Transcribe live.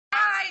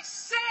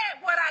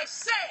what I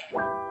said.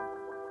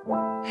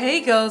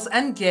 Hey, girls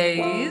and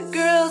gays.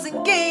 Girls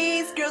and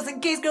gays, girls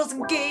and gays, girls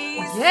and gays.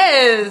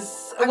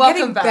 Yes. I'm Welcome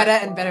getting back.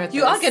 better and better at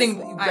You this. are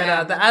getting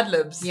better. The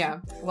ad-libs. Yeah.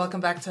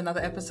 Welcome back to another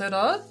episode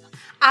of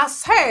I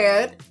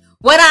said,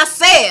 What I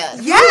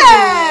said.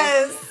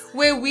 yes!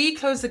 where we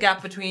close the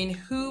gap between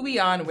who we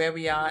are and where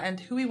we are and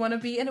who we want to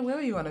be and where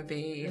we want to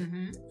be.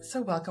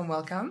 So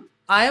welcome.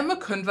 I am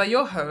Makunva,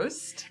 your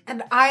host.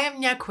 And I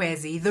am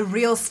Nyakwezi, the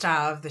real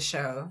star of the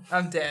show.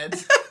 I'm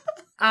dead.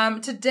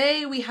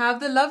 Today we have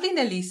the lovely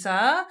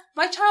Nelisa,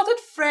 my childhood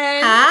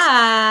friend.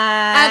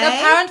 Hi. And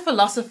apparent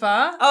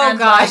philosopher. Oh, and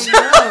gosh.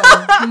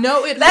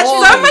 No, it That's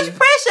was. so much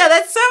pressure.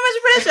 That's so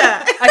much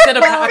pressure. I said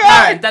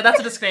apparent.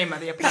 That's a disclaimer,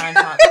 the apparent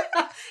part.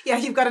 Yeah,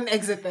 you've got an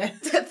exit there.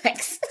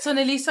 Thanks. So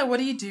Nelisa, what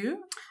do you do?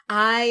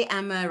 I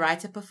am a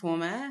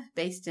writer-performer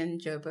based in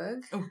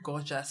Joburg. Oh,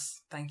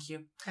 gorgeous. Thank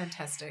you.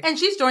 Fantastic. And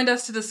she's joined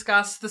us to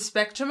discuss the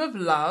spectrum of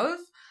love.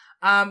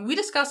 We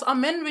discuss, are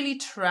men really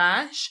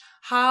trash?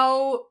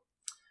 How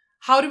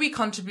do we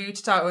contribute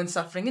to our own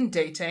suffering in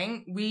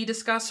dating? We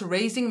discuss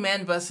raising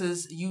men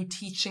versus you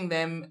teaching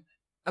them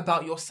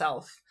about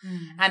yourself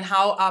and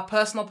how our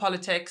personal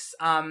politics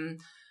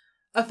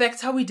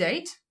affects how we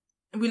date.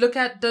 We look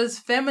at, does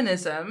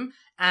feminism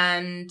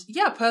and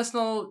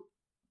personal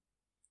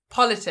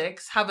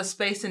politics have a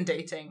space in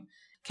dating?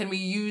 Can we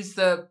use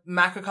the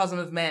macrocosm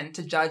of men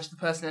to judge the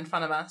person in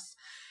front of us?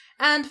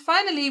 And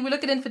finally, we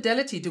look at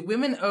infidelity. Do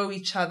women owe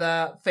each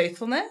other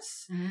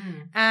faithfulness?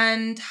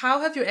 And how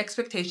have your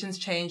expectations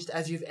changed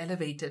as you've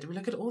elevated? We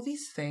look at all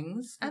these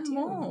things and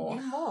more.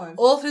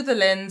 All through the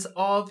lens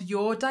of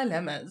your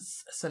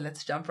dilemmas. So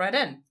let's jump right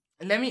in.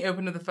 Let me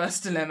open with the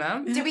first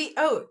dilemma.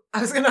 I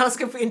was going to ask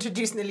if we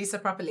introduced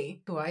Nelisa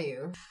properly. Who are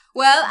you?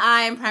 Well,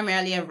 I'm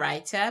primarily a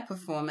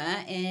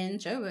writer-performer in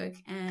Joburg.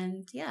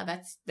 And yeah,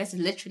 that's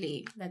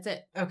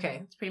it. Okay.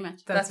 That's pretty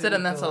much. That's it, really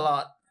and that's cool. a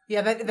lot.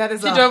 Yeah, that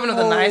is She drove in with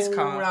a nice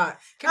car. Lot.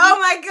 Oh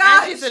my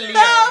gosh. And she's a Leo.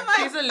 Oh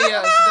my She's a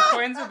Leo, so the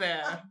coins are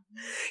there.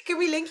 Can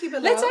we link you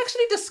below? Let's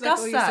actually discuss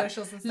all your that.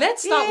 socials and stuff?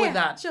 Let's start Yeah, with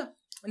that. sure.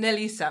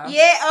 Nelisa.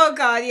 Yeah, oh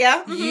God,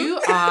 yeah.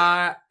 You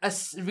are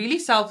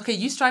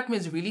you strike me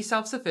as really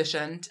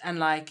self-sufficient and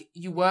like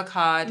you work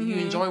hard, you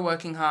enjoy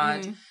working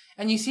hard,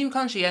 and you seem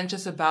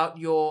conscientious about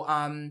your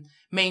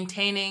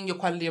maintaining your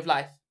quality of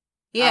life.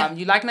 Yeah.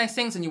 You like nice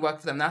things and you work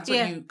for them. That's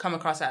what you come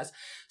across as.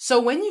 So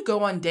when you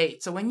go on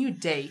dates, so when you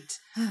date,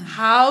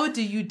 how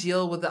do you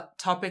deal with the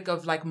topic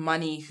of like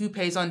money? Who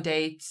pays on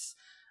dates?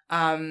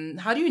 How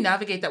do you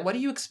navigate that? What do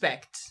you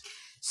expect?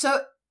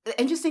 So the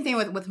interesting thing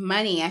with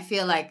money, I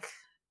feel like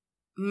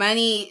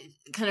money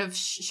kind of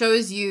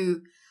shows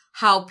you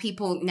how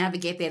people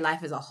navigate their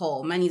life as a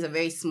whole. Money is a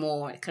very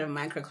small kind of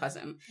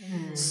microcosm.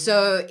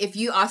 So if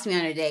you ask me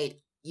on a date,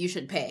 you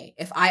should pay.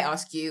 If I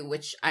ask you,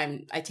 which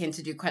I tend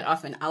to do quite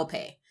often, I'll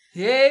pay.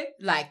 Yeah.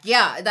 Like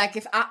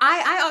if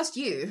I asked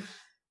you,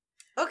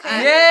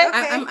 Okay. Yeah.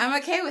 Okay.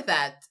 I'm okay with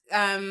that.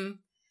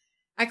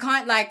 I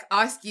can't like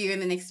ask you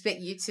and then expect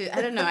you to.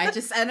 I don't know. I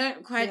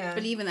don't quite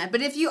believe in that.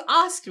 But if you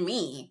ask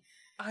me,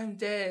 I'm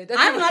dead.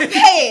 I'm not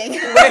paying.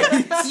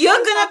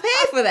 You're gonna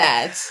pay for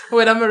that.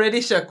 Wait, I'm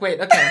already shook. Wait,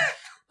 okay.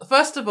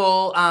 First of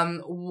all,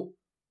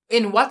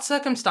 in what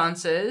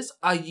circumstances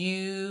are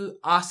you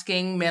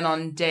asking men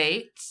on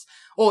dates?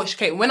 Or,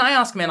 okay, when I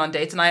ask men on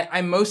dates, and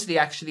I mostly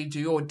actually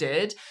do or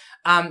did,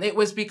 it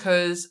was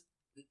because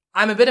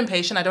I'm a bit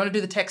impatient. I don't want to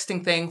do the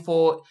texting thing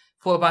for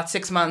about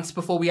 6 months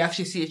before we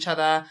actually see each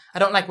other. I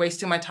don't like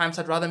wasting my time,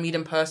 so I'd rather meet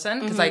in person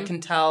because I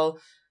can tell,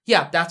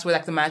 that's where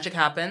like the magic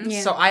happens.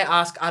 Yeah. So I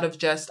ask out of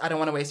just, I don't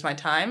want to waste my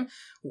time.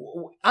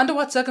 Under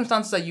what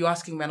circumstances are you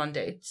asking men on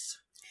dates?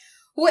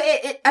 Well,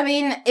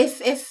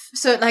 if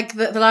so, like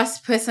the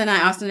last person I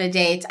asked on a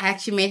date, I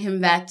actually met him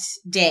that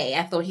day.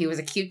 I thought he was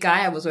a cute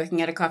guy. I was working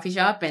at a coffee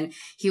shop and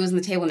he was on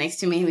the table next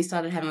to me and we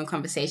started having a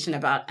conversation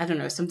about, I don't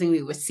know, something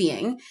we were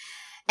seeing.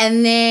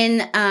 And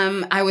then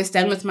I was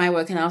done with my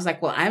work and I was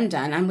like, well, I'm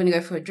done. I'm going to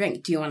go for a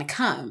drink. Do you want to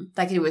come?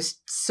 Like it was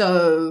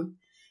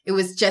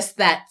just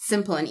that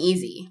simple and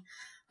easy.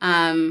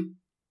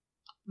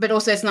 But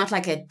also it's not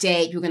like a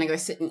date. We're going to go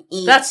sit and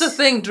eat. That's the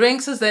thing.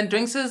 Drinks is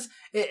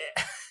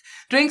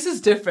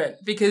different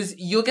because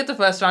you'll get the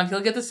first round,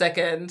 he'll get the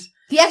second.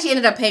 He actually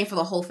ended up paying for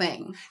the whole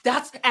thing.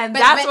 That's what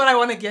I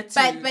want to get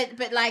to.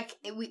 But like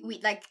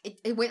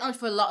it went on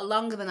for a lot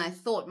longer than I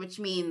thought, which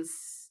means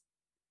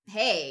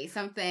hey,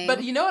 something.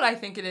 But you know what I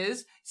think it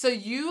is? So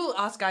you'll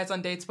ask guys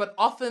on dates, but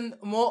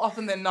more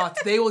often than not,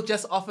 they will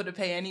just offer to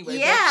pay anyway.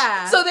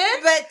 Yeah. Bitch. So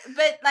then,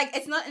 but like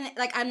it's not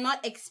like I'm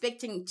not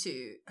expecting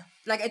to.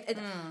 Like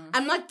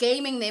I'm not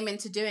gaming them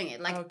into doing it.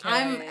 Like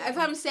Okay. if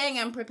I'm saying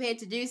I'm prepared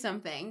to do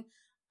something,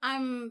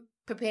 I'm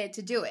prepared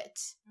to do it.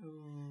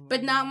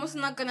 But now I'm also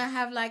not gonna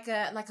have like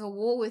a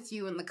war with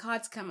you when the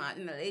cards come out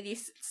and the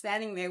lady's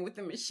standing there with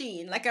the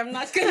machine. Like I'm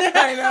not gonna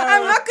I know.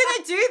 I'm not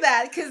gonna do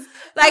that because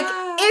like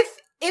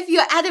if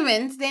you're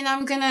adamant, then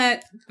I'm gonna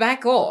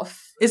back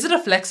off. Is it a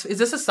flex? Is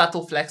this a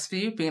subtle flex for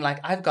you? Being like,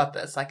 I've got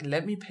this. Like,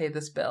 let me pay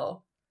this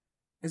bill.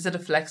 Is it a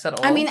flex at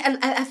all? I mean,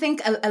 I think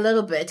a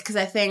little bit because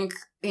I think,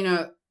 you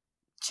know,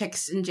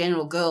 chicks in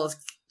general, girls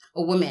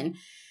or women,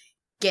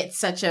 get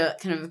such a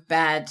kind of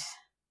bad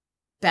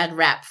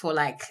rap for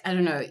like, I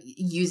don't know,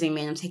 using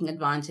men and taking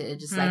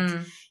advantage. It's like,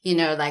 you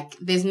know, like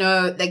there's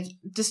no, like,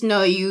 just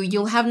know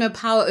you'll have no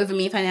power over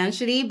me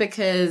financially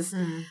because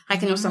I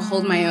can also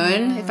hold my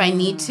own if I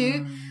need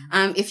to.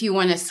 If you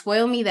want to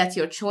spoil me, that's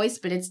your choice,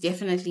 but it's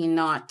definitely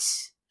not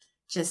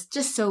just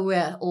so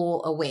we're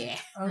all aware.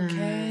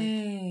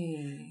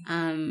 Okay.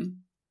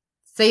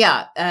 So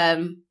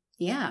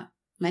yeah,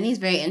 money is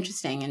very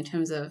interesting in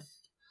terms of.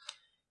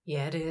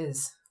 Yeah, it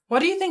is. What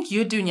do you think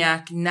you'd do,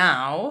 Nyak,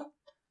 now?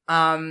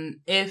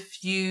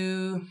 If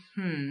you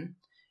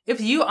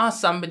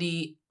ask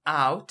somebody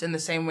out in the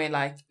same way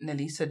like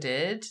Nelisa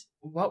did,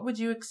 what would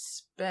you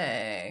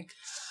expect?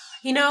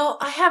 You know,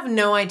 I have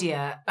no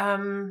idea.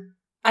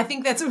 I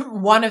think that's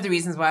one of the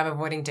reasons why I'm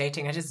avoiding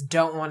dating. I just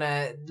don't want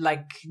to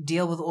like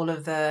deal with all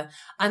of the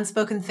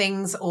unspoken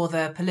things or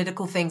the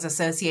political things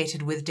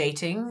associated with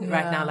dating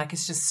right now. Like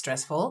it's just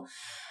stressful.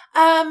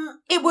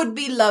 It would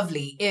be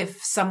lovely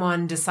if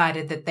someone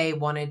decided that they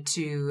wanted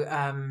to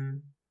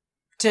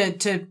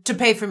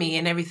pay for me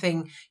and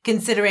everything,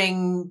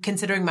 considering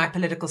my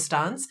political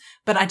stance.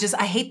 But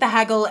I hate the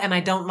haggle, and I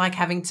don't like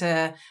having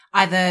to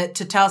either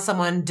to tell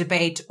someone,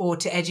 debate, or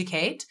to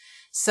educate.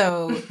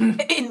 So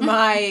in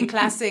my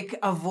classic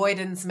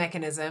avoidance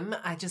mechanism,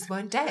 I just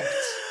won't date.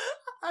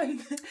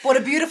 Bought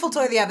a beautiful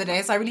toy the other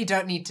day, so I really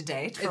don't need to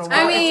date. It's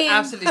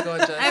absolutely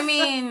gorgeous. I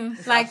mean,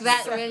 like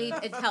that really,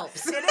 it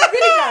helps. It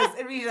really does.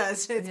 It really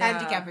does. It's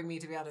handicapping me,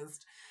 to be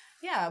honest.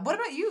 Yeah. What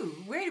about you?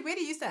 Where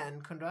do you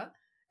stand, Kundra?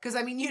 Because,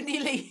 I mean,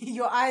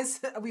 your eyes,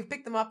 we've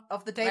picked them up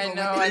off the table. I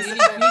know, I nearly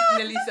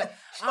beat Nelisa.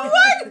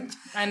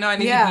 I know, I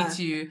need to beat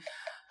you.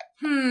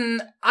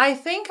 I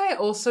think I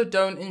also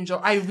don't enjoy,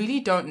 I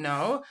really don't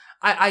know.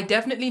 I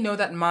definitely know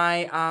that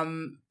my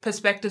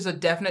perspectives are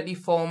definitely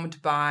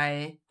formed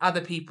by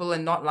other people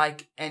and not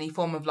like any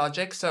form of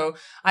logic. So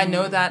I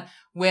know that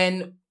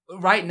when,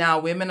 right now,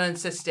 women are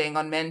insisting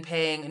on men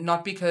paying,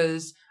 not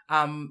because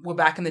we're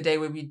back in the day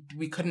where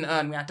we couldn't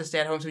earn, we had to stay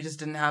at home, so we just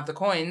didn't have the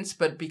coins,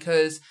 but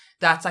because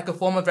that's like a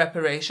form of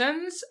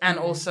reparations, and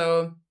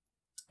also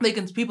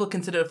people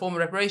consider it a form of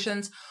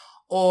reparations,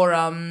 or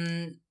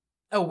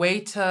a way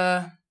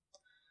to,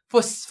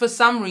 for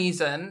some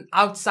reason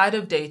outside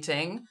of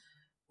dating,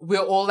 we're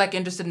all like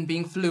interested in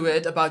being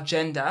fluid about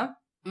gender.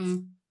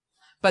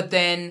 But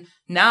then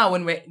now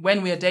when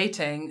we're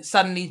dating,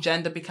 suddenly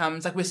gender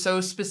becomes like, we're so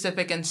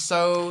specific and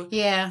so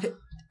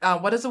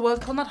what is the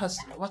word called?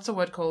 What's the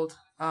word called?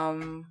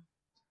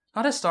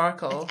 Not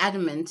historical. Like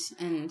adamant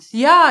and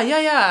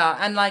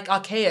and like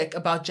archaic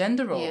about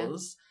gender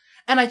roles.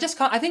 And I just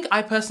can't. I think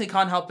I personally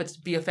can't help but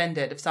be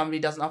offended if somebody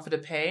doesn't offer to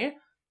pay.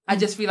 I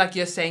just feel like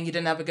you're saying you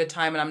didn't have a good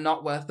time and I'm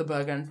not worth the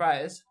burger and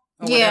fries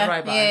or whatever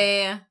I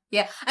buy.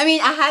 Yeah. I mean,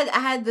 I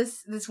had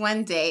this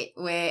one date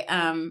where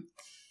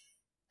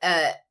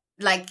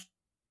like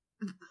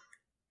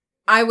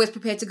I was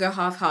prepared to go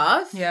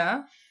half.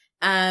 Yeah.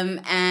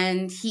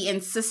 And he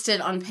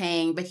insisted on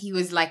paying, but he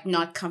was like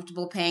not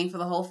comfortable paying for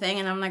the whole thing.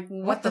 And I'm like,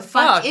 what the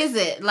fuck is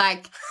it?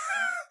 Like,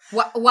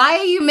 why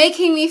are you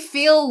making me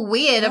feel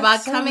weird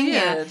about coming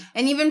here?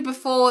 And even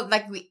before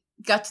like we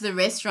got to the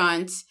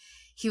restaurant,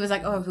 he was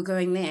like, oh, if we're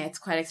going there, it's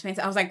quite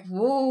expensive. I was like,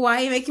 whoa, why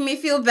are you making me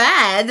feel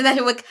bad? That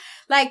it would,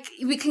 like,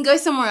 we can go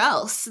somewhere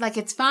else. Like,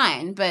 it's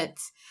fine. But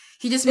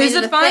he just made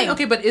it a fine? thing.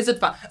 Okay, but is it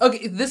fine?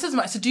 Okay, this is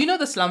so do you know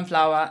the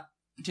Slumflower?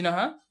 Do you know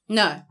her?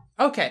 No.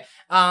 Okay.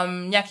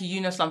 Nyaki, you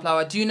know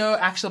Slumflower. Do you know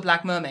Actual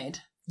Black Mermaid?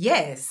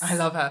 Yes. I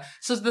love her.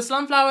 So the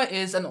Slumflower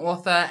is an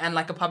author and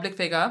like a public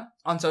figure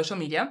on social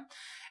media.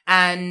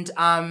 And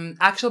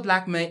Actual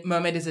Black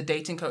Mermaid is a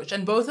dating coach.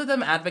 And both of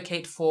them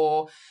advocate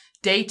for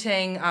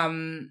dating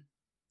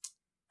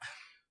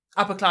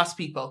upper class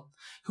people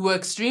who are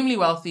extremely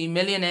wealthy,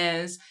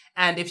 millionaires.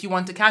 And if you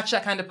want to catch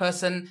that kind of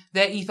person,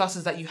 their ethos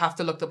is that you have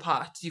to look the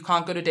part. You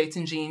can't go to dates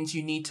in jeans.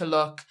 You need to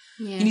look,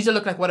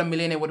 like what a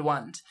millionaire would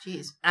want.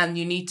 Jeez. And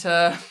you need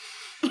to.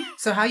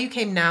 So how you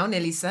came now,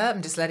 Nelisa?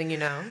 I'm just letting you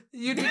know.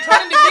 You'd be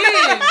thrown in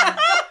the bin.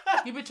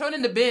 You'd be thrown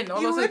in the bin.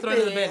 Also thrown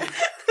in the bin.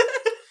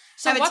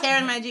 So I have a tear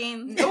in my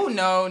jeans. Oh,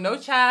 no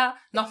chair.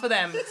 Not for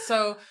them.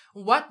 So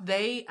what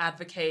they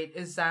advocate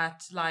is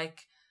that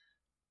like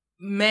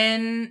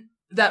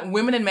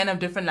women and men have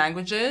different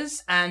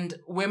languages, and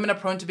women are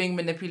prone to being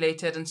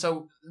manipulated, and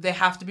so there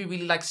have to be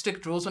really like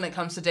strict rules when it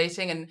comes to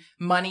dating, and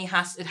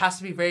it has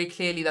to be very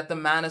clearly that the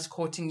man is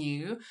courting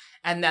you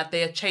and that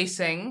they are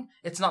chasing.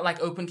 It's not like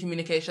open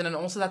communication, and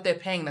also that they're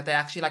paying, that they're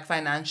actually like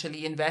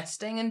financially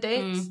investing in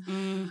dates.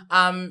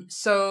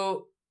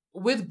 So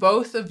with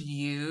both of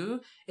you,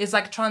 it's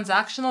like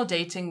transactional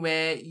dating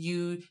where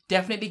you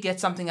definitely get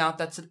something out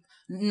that's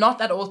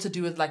not at all to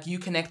do with like you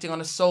connecting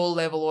on a soul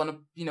level or on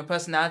a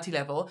personality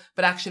level,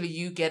 but actually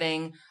you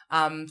getting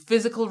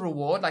physical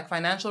reward, like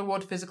financial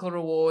reward, physical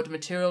reward,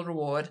 material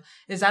reward.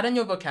 Is that in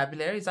your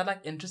vocabulary? Is that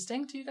like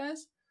interesting to you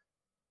guys?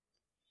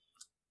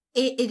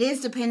 It is,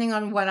 depending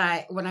on what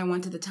I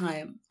want at the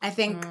time. I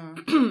think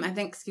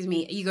excuse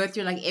me, you go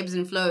through like ebbs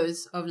and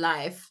flows of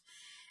life,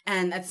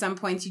 and at some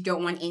points you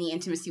don't want any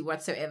intimacy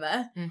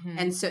whatsoever, Mhm.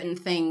 and certain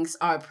things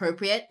are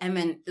appropriate, and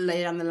then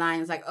later down the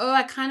line it's like, oh,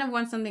 I kind of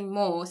want something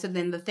more, so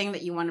then the thing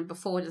that you wanted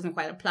before doesn't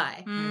quite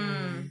apply.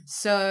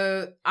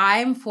 So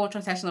I'm for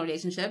transactional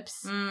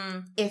relationships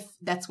if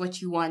that's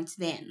what you want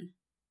then.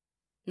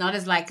 Not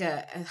as like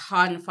a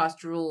hard and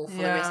fast rule for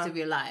the rest of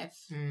your life.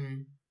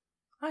 Mm.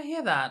 I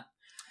hear that.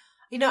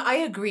 You know, I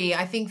agree.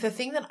 I think the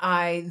thing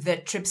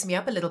that trips me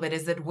up a little bit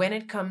is that when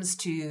it comes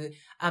to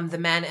the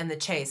man and the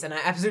chase, and I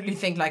absolutely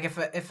think like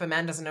if a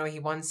man doesn't know he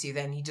wants you,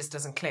 then he just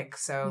doesn't click.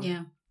 So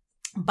Yeah.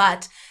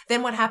 But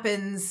then what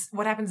happens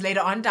later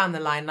on down the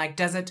line? Like,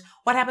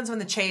 what happens when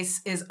the chase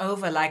is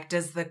over? Like,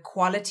 does the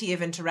quality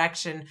of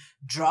interaction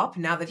drop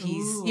now that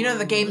he's,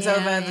 the game's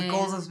over, the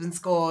goals have been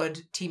scored,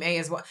 team A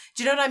is what?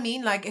 Do you know what I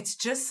mean? Like, it's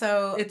just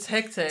so... It's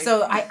hectic.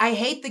 So I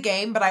hate the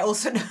game, but I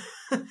also know...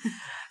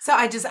 So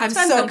I'm so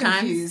sometimes.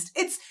 confused.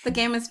 The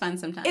game is fun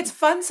sometimes. It's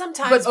fun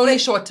sometimes, but only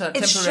short term,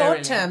 it's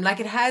temporarily. short term. Like,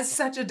 it has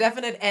such a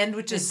definite end,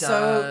 which is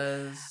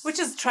which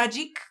is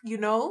tragic,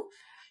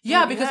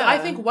 Yeah, because I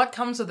think what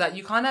comes with that,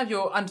 you can't have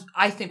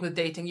I think with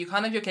dating, you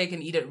can't have your cake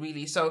and eat it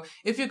really. So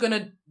if you're going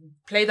to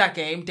play that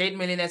game, date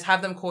millionaires,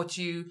 have them court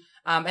you,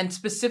 and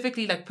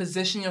specifically like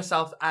position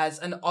yourself as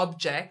an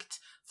object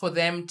for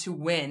them to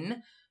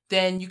win,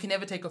 then you can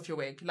never take off your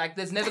wig. Like,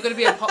 there's never going to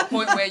be a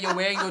point where you're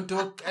wearing your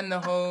dook in the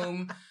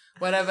home,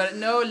 whatever.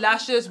 No,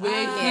 lashes,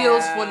 wig,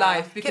 heels for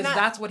life, because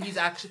that's what he's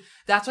wax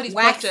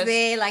purchased.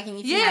 there, like,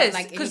 and yes,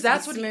 because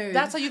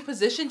that's how you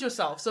positioned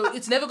yourself. So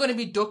it's never going to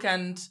be dook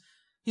and,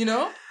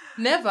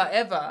 never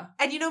ever.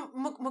 And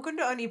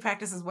Mukunda only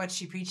practices what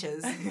she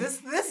preaches.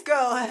 This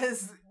girl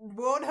has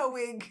worn her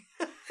wig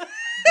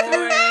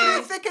through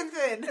thick and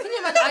thin. Can you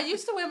imagine? I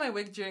used to wear my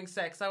wig during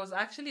sex. I was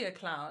actually a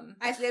clown.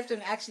 I slept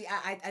on. Actually,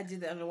 I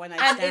did that on the one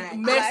night And stand. it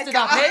messed it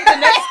up. Hey,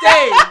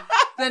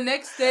 the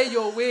next day,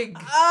 your wig.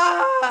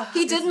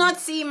 He did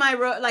not see my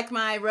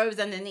robes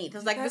underneath. I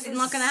was like, this is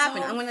not going to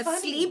happen. I'm going to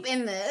funny. sleep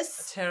in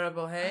this.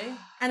 Terrible, hey?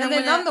 And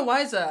they're none the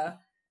wiser.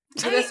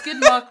 With their skid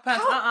mark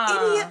pants.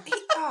 Idiot.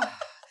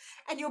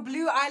 And your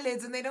blue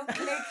eyelids, and they don't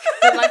click.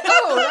 They're like,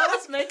 oh, that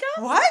was makeup?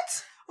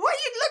 What? What?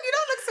 You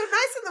don't look so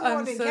nice in the I'm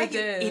morning. so You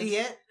dead.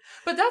 idiot.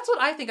 But that's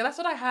what I think. That's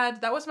what I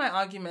had. That was my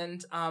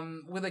argument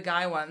with a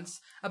guy once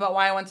about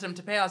why I wanted him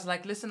to pay. I was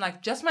like, listen,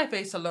 like, just my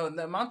face alone,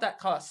 the amount that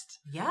cost.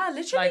 Yeah,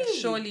 literally. Like,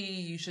 surely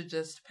you should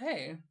just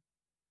pay.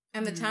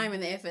 And the time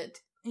and the effort.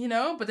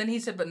 But then he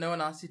said, but no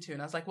one asked you to.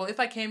 And I was like, well, if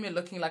I came here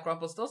looking like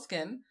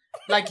Rumpelstiltskin,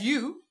 like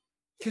you,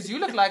 because you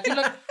look,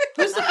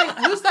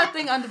 who's that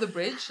thing under the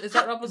bridge? Is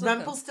that Rumpelstiltskin?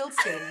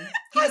 Rumpelstiltskin.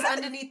 He was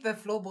underneath the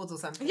floorboards or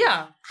something.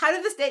 Yeah. How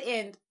did this date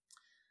end?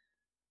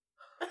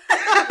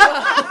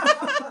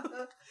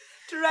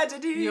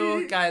 Tragedy.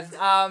 You guys,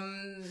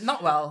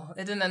 not well.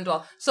 It didn't end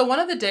well. So one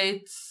of the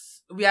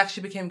dates, we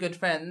actually became good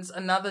friends.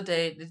 Another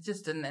date, it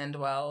just didn't end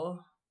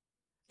well.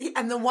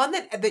 And the one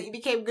that you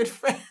became good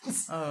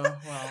friends. Oh,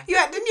 wow.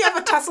 Didn't you have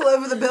a tussle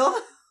over the bill?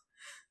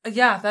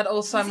 Yeah, that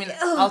also,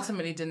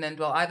 ultimately didn't end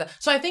well either.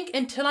 So I think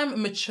until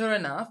I'm mature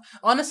enough,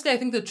 honestly, I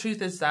think the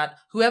truth is that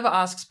whoever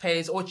asks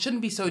pays, or it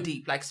shouldn't be so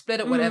deep, like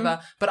split it,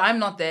 whatever. But I'm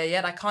not there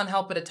yet. I can't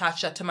help but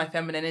attach that to my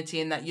femininity,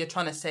 and that you're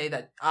trying to say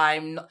that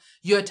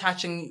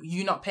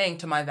you're not paying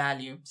to my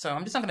value. So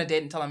I'm just not going to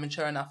date until I'm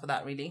mature enough for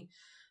that, really.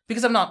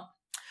 Because I'm not.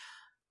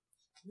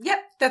 Yep,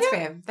 that's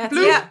fair. That's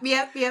Blue.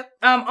 Yep.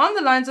 On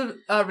the lines of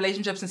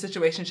relationships and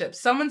situationships,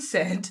 someone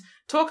said,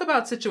 talk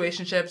about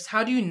situationships.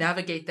 How do you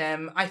navigate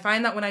them? I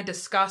find that when I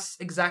discuss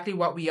exactly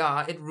what we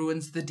are, it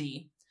ruins the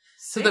D.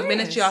 So the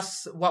minute she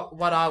asks,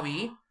 what are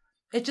we?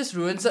 It just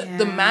ruins it.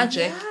 The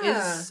magic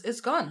is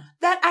gone.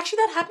 That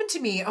happened to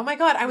me. Oh my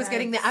God. I was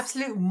getting the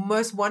absolute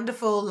most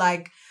wonderful,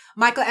 like,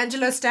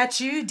 Michelangelo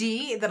statue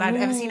D that I'd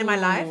ever seen in my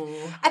life.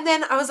 And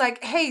then I was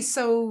like, hey,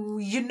 so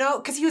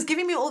because he was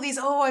giving me all these,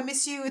 oh, I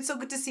miss you, it's so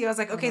good to see you. I was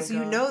like, okay, so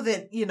God.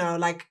 that,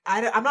 like,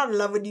 I'm not in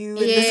love with you, and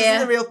this isn't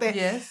the real thing.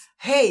 Yes.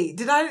 Hey,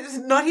 did I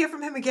not hear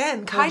from him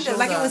again? Kind of.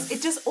 Like,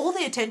 it just, all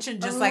the attention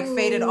just like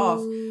faded off.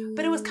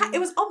 But it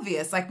was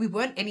obvious. Like, we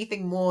weren't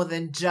anything more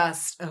than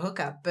just a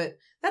hookup. But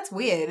that's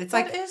weird. It's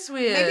That like, is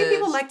weird. maybe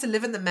people like to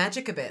live in the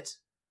magic a bit.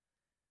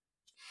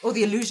 Or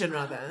the illusion,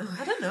 rather.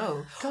 I don't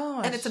know.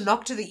 Gosh. And it's a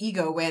knock to the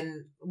ego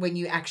when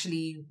you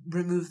actually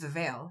remove the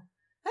veil.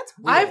 That's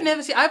weird.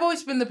 I've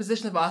always been in the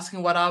position of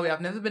asking, what are we?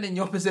 I've never been in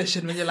your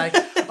position when you're like,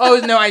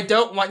 oh, no, I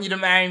don't want you to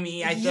marry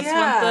me. I just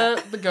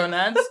want the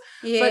gonads.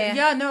 Yeah. But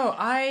yeah, no,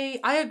 I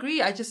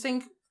agree. I just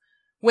think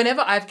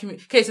whenever I've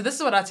okay, so this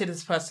is what I'd say to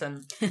this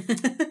person.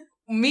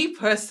 Me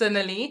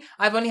personally,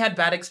 I've only had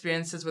bad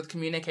experiences with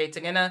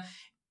communicating. And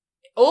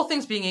all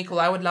things being equal,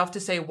 I would love to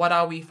say, what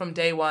are we from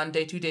day 1,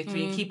 day 2, day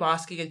 3, keep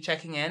asking and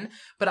checking in.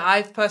 But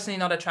I've personally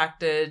not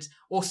attracted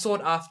or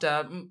sought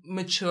after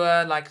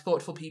mature, like,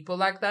 thoughtful people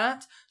like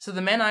that. So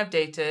the men I've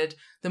dated,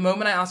 the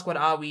moment I ask, what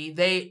are we,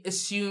 they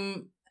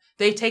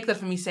take that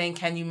from me saying,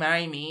 can you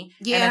marry me?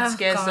 And it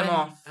scares them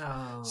off.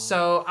 Oh.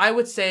 So I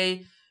would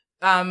say,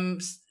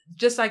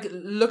 just like,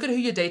 look at who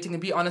you're dating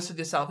and be honest with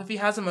yourself. If he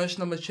has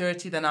emotional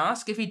maturity, then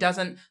ask. If he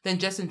doesn't, then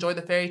just enjoy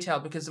the fairy tale,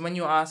 because when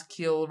you ask,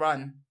 he'll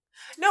run.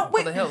 No,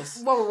 wait. the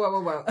hills.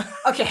 Whoa.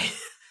 Okay.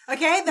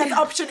 Okay, that's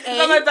option A.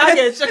 Not my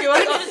baggage. Okay,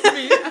 what's option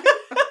B?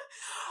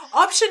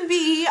 Option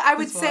B, I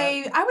would That's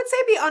say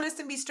be honest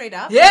and be straight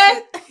up. Yeah.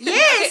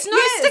 Yes, no,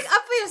 Yes. stick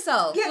up for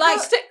yourself. Yeah, like,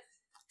 no. stick,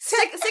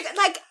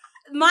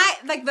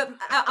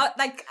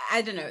 like,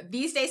 I don't know.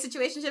 These days,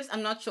 situationships,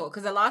 I'm not sure.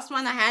 Because the last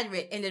one I had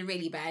ended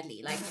really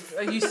badly. Like,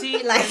 You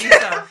see, Like-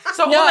 Lisa.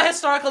 So No. all the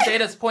historical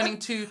data is pointing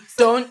to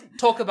don't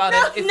talk about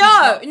it. If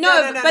no,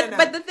 No.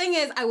 but the thing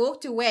is, I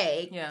walked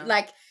away, Yeah.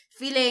 like,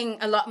 feeling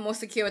a lot more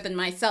secure within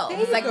myself. There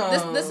you Like,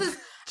 go. this is...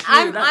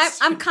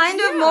 that's I'm kind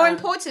of more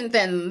important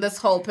than this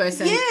whole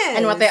person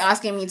and what they're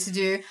asking me to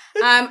do.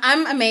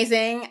 I'm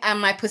amazing.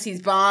 My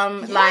pussy's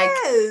bomb. Like,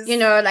 you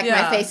know, like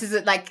Yeah. my face is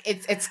like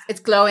it's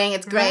glowing.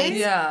 It's great. Right?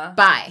 Yeah.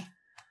 Bye.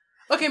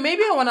 Okay,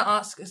 maybe I want to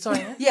ask.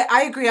 Sorry. Yeah,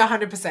 I agree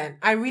 100%.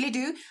 I really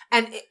do.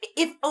 And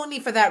if only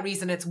for that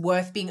reason, it's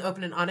worth being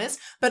open and honest.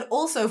 But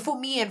also for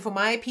me and for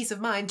my peace of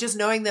mind, just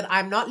knowing that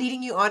I'm not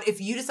leading you on. If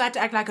you decide to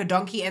act like a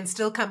donkey and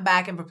still come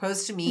back and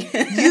propose to me,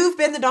 you've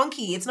been the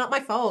donkey. It's not my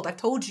fault. I've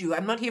told you.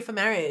 I'm not here for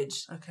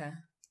marriage. Okay.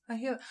 I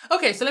hear.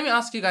 Okay, so let me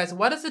ask you guys: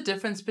 what is the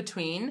difference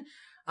between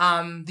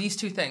these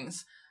two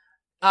things?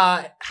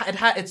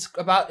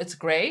 It's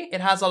gray.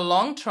 It has a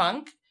long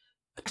trunk,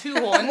 2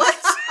 horns,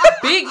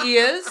 big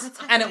ears,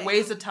 and it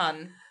weighs a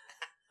ton.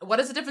 What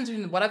is the difference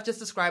between what I've just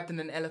described and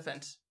an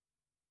elephant?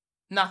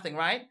 Nothing,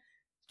 right?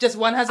 Just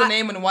one has a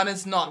name and one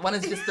is not. One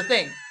is just the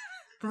thing.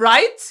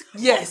 Right?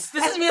 Yes.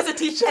 This is me as a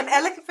teacher. An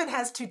elephant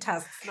has 2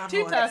 tusks, not 2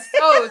 horns. tusks.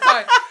 Oh,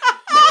 sorry.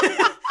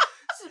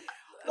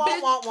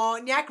 Wah.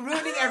 Nyak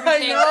ruining I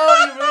everything. know,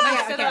 you ruined it.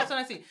 Yeah, So okay. that's what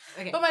I see.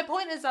 Okay. But my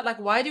point is that, like,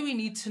 why do we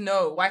need to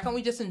know? Why can't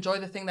we just enjoy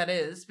the thing that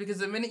is? Because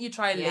the minute you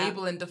try Yeah.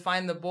 label and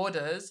define the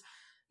borders,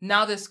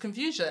 now there's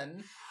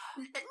confusion.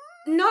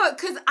 No,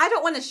 because I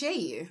don't want to share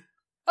you.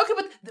 Okay,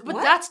 but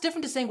What? that's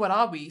different to saying what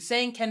are we?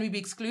 Saying can we be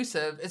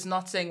exclusive is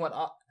not saying what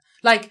are.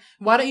 Like,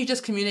 why don't you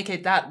just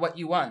communicate that, what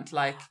you want?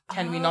 Like,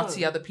 can we not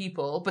see other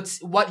people? But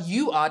what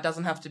you are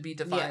doesn't have to be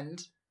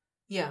defined.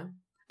 Yeah.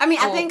 I mean,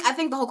 Or- I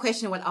think the whole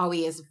question of what are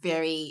we is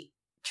very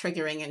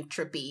triggering and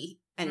trippy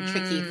and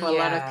tricky for a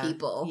lot of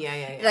people.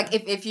 Yeah. Like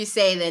if you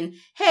say then,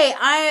 hey,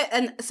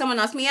 and someone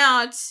asked me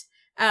out,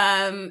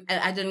 and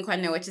I didn't quite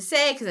know what to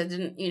say because I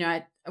didn't, you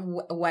know,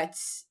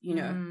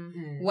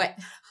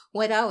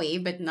 what are we,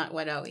 but not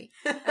what are we?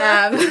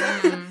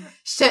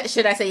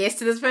 Should I say yes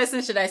to this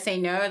person? Should I say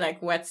no?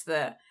 Like, what's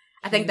the?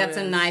 I think that's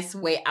a Yes. nice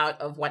way out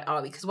of what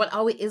are we, because what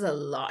are we is a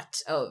lot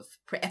of.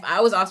 If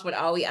I was asked what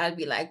are we, I'd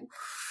be like,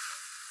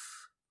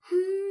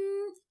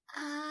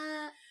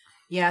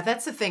 Yeah,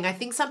 that's the thing. I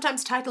think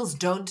sometimes titles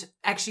don't,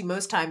 actually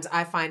most times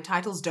I find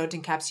titles don't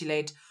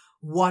encapsulate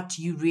what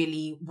you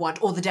really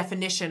want or the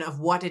definition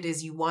of what it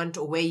is you want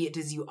or where it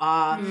is you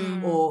are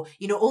or,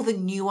 you know, all the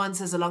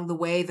nuances along the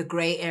way, the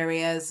gray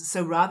areas.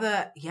 So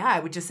rather, yeah, I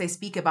would just say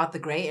speak about the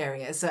gray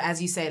areas. So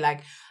as you say,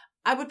 like,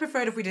 I would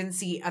prefer it if we didn't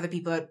see other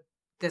people at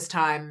this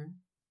time.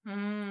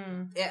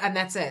 And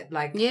that's it.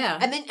 Like, yeah.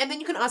 And then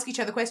you can ask each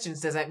other questions.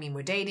 Does that mean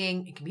we're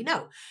dating? It can be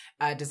no.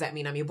 Does that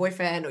mean I'm your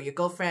boyfriend or your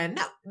girlfriend?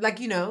 No. Like,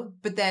 you know,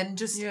 but then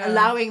just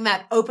allowing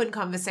that open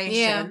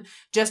conversation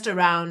just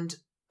around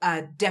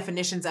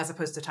definitions as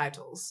opposed to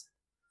titles.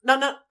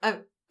 I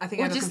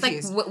think Or I'm just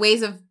confused. like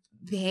ways of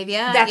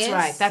behavior. That's yes.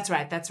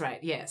 right. That's right.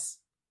 Yes.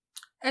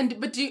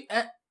 But do you,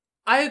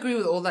 I agree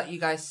with all that you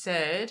guys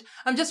said.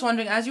 I'm just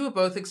wondering, as you were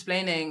both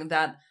explaining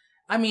that,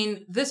 I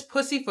mean, this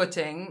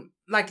pussyfooting,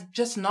 like,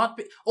 just not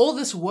all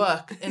this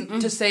work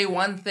to say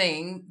one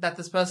thing that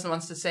this person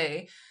wants to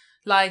say,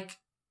 like,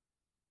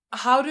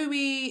 how do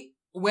we,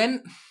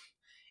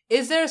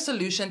 is there a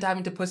solution to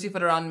having to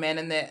pussyfoot around men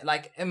and their,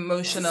 like,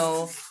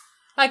 emotional,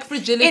 like,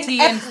 fragility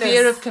and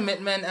fear of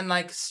commitment and,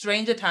 like,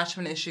 strange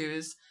attachment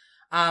issues?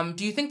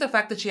 Do you think the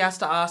fact that she has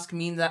to ask do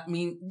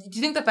you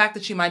think the fact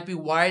that she might be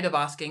worried of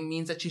asking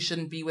means that she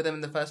shouldn't be with him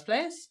in the first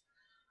place?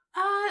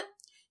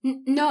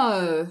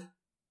 No.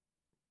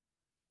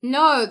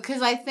 No,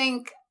 because I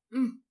think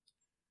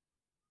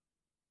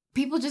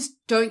people just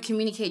don't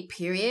communicate,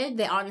 period.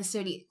 They aren't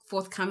necessarily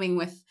forthcoming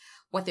with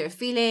what they're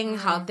feeling,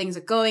 how things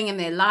are going in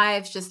their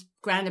lives, just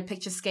grander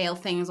picture scale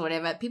things or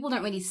whatever. People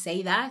don't really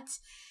say that.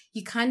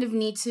 You kind of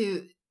need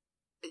to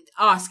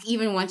ask,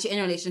 even once you're in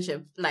a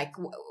relationship, like,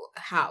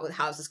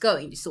 how's this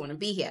going? Do you still want to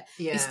be here?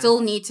 Yeah. You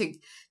still need to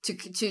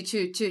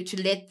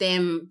let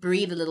them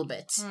breathe a little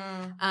bit.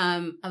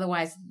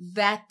 Otherwise,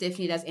 that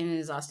definitely does end in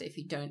disaster if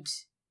you don't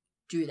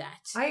do that.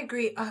 I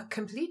agree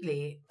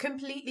completely.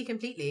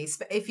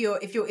 If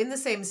you're in the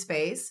same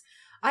space,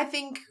 I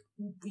think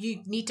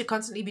you need to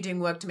constantly be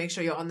doing work to make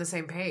sure you're on the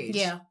same page.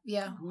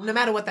 Yeah. No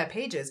matter what that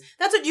page is.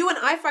 That's what you and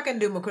I fucking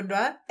do,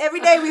 Mukundwa.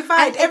 Every day we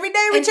fight. Every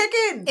day we check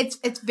in.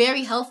 It's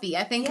very healthy.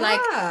 I think like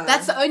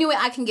that's the only way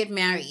I can get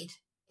married.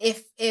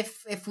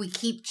 If we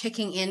keep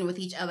checking in with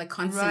each other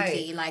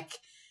constantly, like,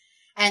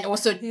 and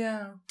also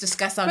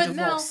discuss our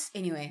divorce.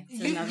 Anyway,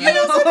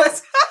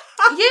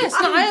 Yes,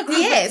 no, I agree.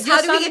 Yes,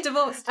 how do we get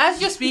divorced?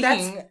 As you're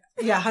speaking,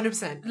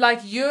 100%. like,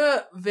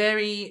 you're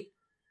very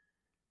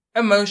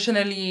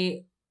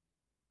emotionally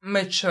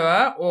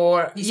mature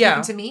or You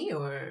yeah. speaking to me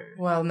or?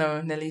 Well,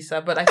 no,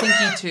 Nelisa, but I think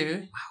you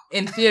too,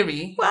 in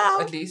theory, Wow.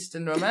 at least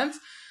in romance.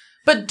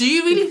 But do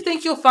you really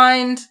think you'll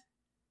find,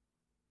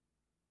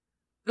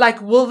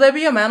 like, will there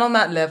be a man on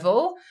that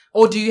level?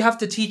 Or do you have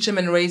to teach him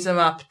and raise him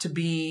up to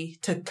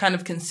kind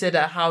of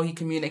consider how he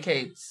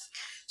communicates?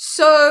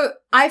 So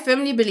I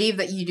firmly believe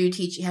that you do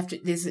teach.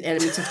 There's an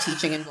element of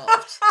teaching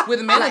involved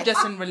With men or Like-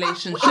 just in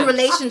relationships? in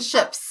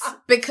relationships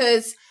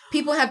because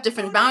people have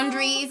different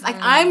boundaries. Like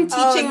I'm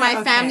teaching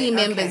my family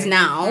members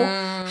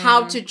now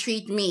how to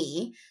treat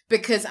me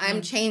because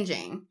I'm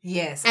changing.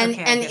 Yes. And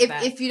okay, I and get if,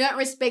 that. if you don't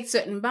respect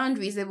certain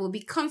boundaries, there will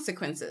be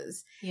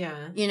consequences.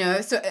 Yeah. You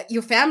know, so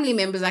your family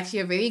members actually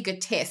a very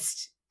good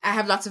test. I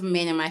have lots of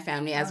men in my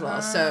family as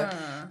well, so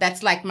Ah.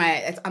 that's like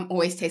I'm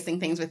always testing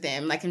things with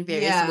them, like in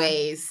various Yeah.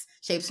 ways,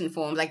 shapes and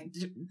forms, like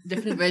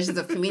different versions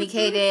of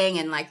communicating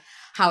and like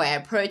how I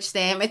approach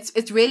them. It's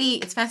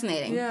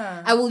fascinating.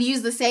 Yeah. I will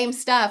use the same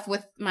stuff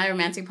with my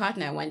romantic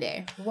partner one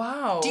day.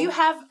 Wow. Do you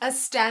have a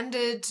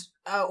standard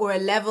or a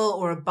level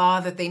or a bar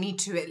that they need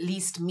to at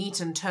least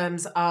meet in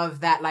terms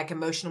of that like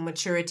emotional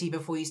maturity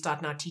before you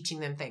start now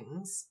teaching them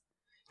things?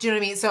 Do you know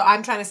what I mean? So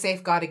I'm trying to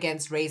safeguard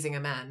against raising a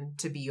man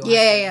to be your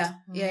husband.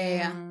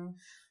 Yeah. Mm.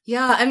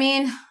 Yeah, I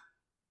mean,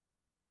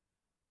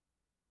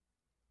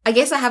 I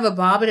guess I have a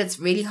bar, but it's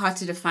really hard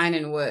to define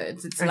in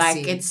words. It's I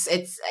like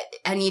see.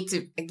 I need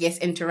to, I guess,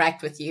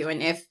 interact with you,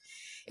 and if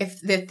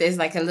there's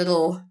like a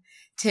little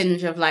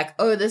tinge of like,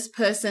 oh, this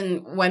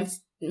person wants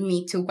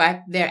me to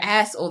wipe their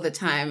ass all the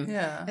time,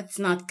 Yeah. it's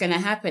not gonna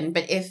happen.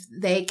 But if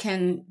they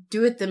can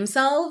do it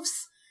themselves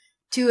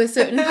to a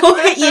certain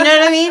point, you know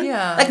what I mean?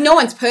 Yeah. Like no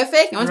one's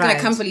perfect. No one's Right. gonna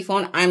come fully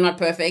formed. I'm not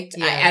perfect.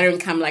 Yeah. I don't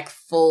come like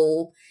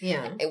full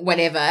Yeah.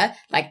 whatever.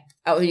 Like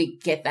I only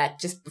get that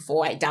just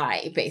before I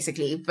die,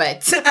 basically.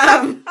 But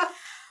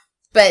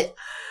but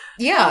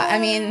yeah, I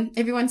mean,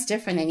 everyone's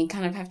different, and you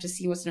kind of have to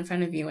see what's in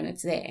front of you when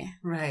it's there.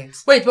 Right.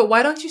 Wait, but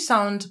why don't you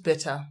sound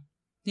bitter?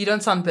 You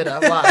don't sound bitter.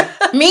 Why?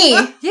 Me,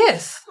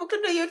 Yes. I'm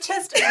gonna know your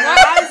chest. Yeah,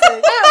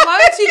 why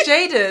aren't you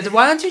jaded?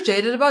 Why aren't you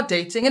jaded about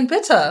dating and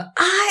bitter?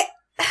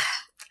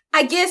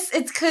 I guess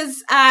it's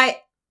because I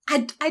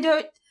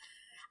don't.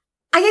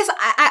 I guess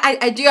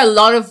I do a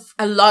lot of.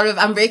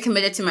 I'm very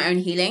committed to my own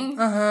healing.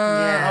 Uh-huh.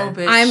 Yeah. Oh,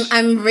 bitch.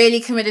 I'm really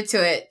committed to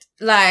it.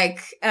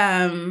 Like,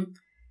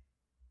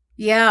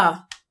 yeah.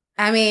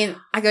 I mean,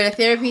 I go to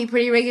therapy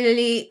pretty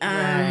regularly.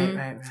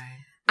 Right.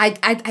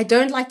 I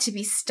don't like to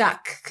be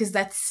stuck because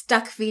that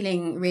stuck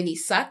feeling really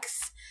sucks.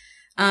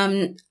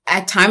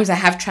 At times I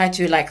have tried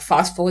to like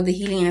fast forward the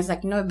healing, and it's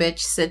like, no, bitch,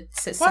 sit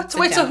What? sit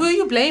Wait, so down. who are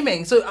you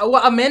blaming? So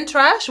are men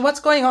trash? What's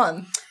going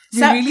on?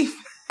 So- You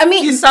I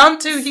mean, you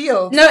sound too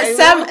healed. no, Okay,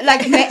 some well-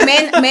 like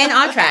men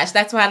are trash.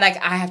 That's why like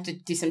I have to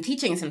do some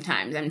teaching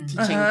sometimes. I'm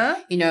teaching, Uh-huh.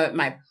 you know,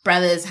 my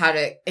brothers how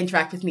to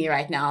interact with me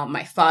right now.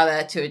 My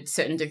father to a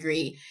certain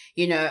degree,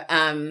 you know.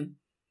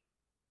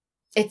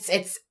 It's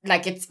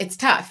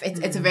tough.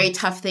 It's a very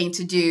tough thing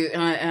to do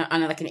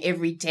on like an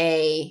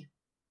everyday,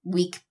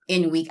 week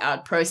in week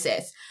out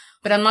process.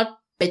 But I'm not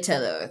bitter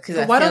though, because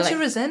But why don't you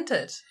resent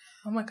it?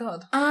 Oh my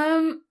god.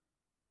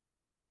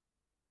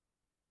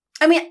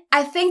 I mean,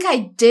 I think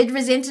I did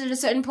resent it at a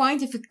certain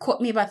point. If it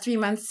caught me about 3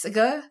 months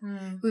ago,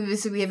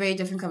 this would be a very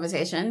different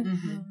conversation.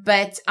 Mm-hmm.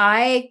 But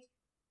I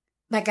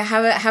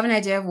have an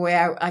idea of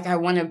where I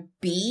want to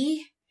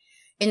be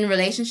in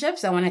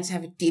relationships. I wanted to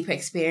have a deeper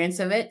experience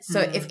of it. So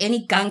if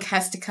any gunk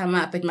has to come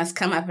up, it must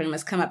come up, and it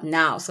must come up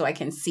now so I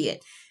can see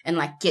it and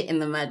like get in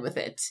the mud with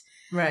it.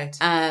 Right.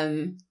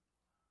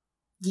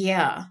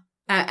 Yeah.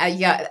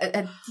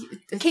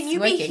 Can you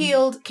be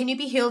healed? Can you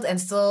be healed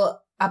and still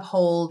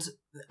uphold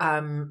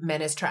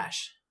men as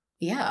trash?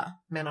 Yeah.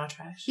 Men are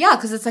trash. Yeah,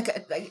 because it's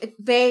like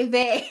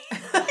they.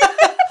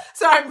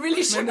 So I'm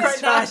really shook Men is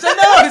right now. trash. I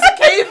know, it's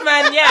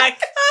caveman yak.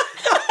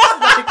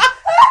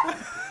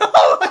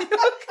 Oh, are you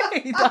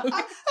okay, dog?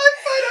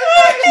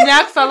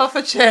 Yak fell off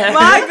a chair.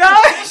 My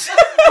gosh.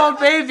 Oh,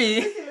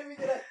 baby.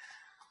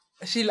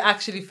 She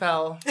actually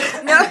fell.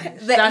 No,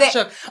 That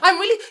shook. I'm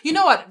really, you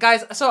know what,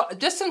 guys? So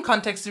just some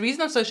context, the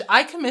reason I'm so,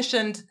 I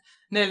commissioned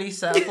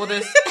Nelisa for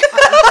this.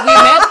 We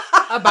met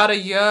about a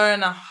year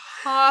and a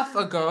half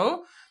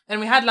ago, and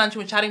we had lunch and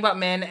we were chatting about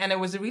men, and it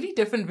was a really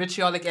different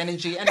vitriolic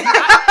energy, and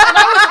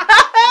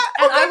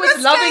I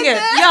was loving it.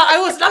 Yeah, I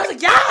was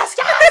like, yes,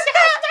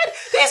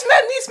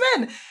 these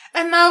men.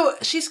 And now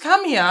she's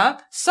come here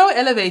so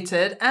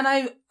elevated,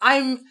 and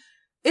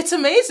it's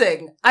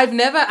amazing. I've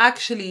never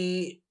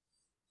actually,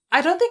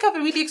 I don't think I've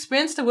really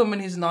experienced a woman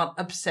who's not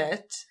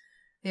upset,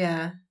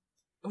 Yeah.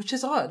 which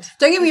is odd.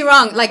 Don't get me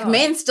wrong. Like Oh.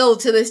 men still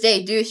to this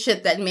day do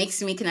shit that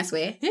makes me. Can I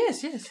swear?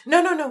 Yes.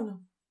 No.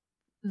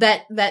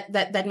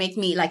 That make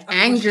me like You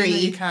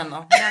angry. can.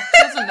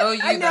 She doesn't know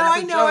you. I know. That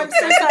is a I'm joke.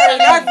 so sorry.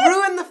 I've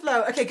ruined the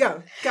flow. Okay,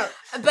 go.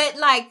 But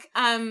like,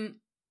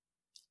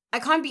 I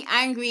can't be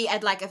angry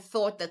at like a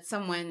thought that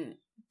someone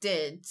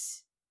did,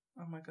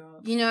 Oh my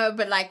god. you know.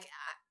 But like,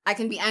 I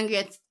can be angry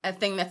at a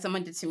thing that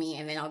someone did to me,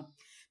 and then I'll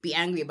be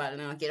angry about it,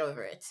 and I'll get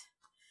over it.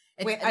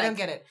 Wait, I don't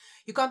get it.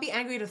 You can't be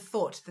angry at a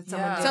thought that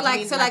someone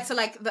did. So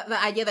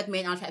the idea that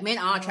men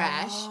are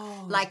trash,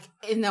 like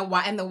in the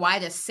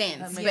wider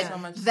sense, That makes so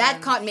much that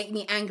sense. can't make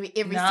me angry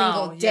every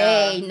single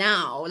day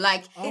now.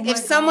 Like if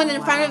someone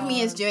in front of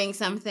me is doing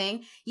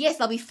something, yes,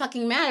 I'll be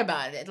fucking mad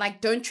about it. Like,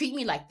 don't treat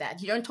me like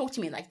that. You don't talk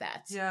to me like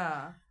that.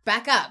 Yeah.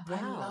 Back up.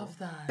 I love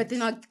that. But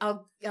then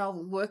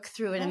I'll work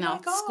through it and my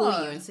I'll school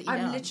God. you and sit you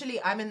down.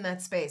 I'm in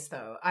that space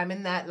though. I'm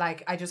in that,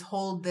 like, I just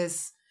hold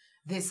this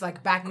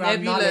like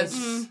background Nebulous.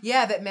 knowledge.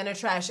 Yeah, that men are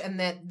trash, and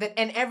that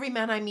and every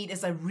man I meet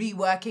is a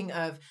reworking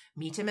of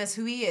meet him as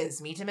who he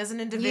is, meet him as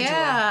an individual.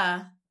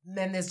 Yeah.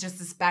 Then there's just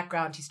this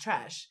background, he's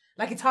trash.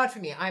 Like, it's hard for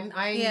me. I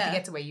need to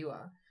get to where you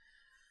are.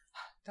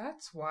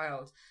 That's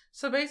wild.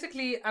 So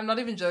basically, I'm not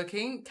even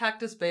joking.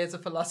 Cactus Bay is a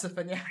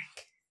philosopher,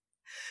 Nyarik.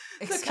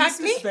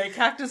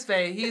 Cactus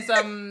Bay. He's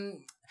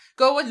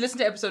go and listen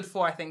to episode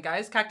 4, I think,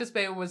 guys. Cactus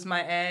Bay was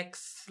my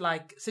ex,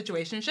 like,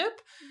 situationship.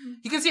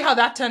 You can see how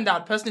that turned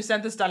out. Person who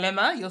sent this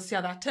dilemma, you'll see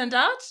how that turned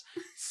out.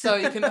 So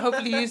you can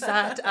hopefully use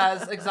that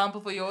as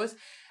example for yours.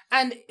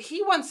 And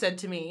he once said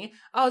to me,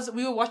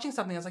 we were watching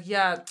something. I was like,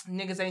 yeah,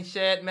 niggas ain't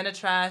shit, men are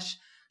trash.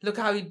 Look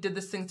how he did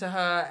this thing to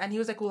her. And he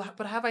was like, well,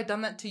 but have I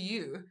done that to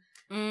you?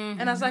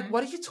 And I was like,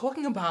 what are you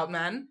talking about,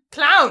 man?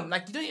 Clown!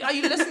 Like, are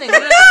you listening?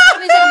 And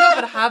he's like, no,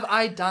 but have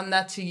I done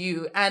that to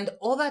you? And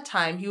all that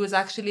time, he was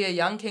actually a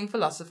young king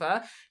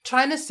philosopher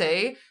trying to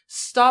say,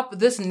 stop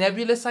this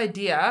nebulous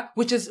idea,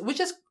 which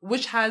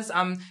has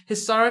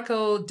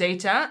historical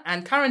data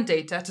and current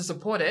data to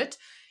support it.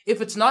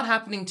 If it's not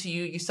happening to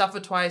you, you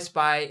suffer twice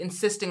by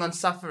insisting on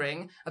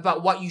suffering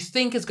about what you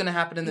think is going to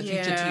happen in the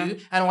future to you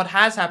and what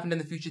has happened in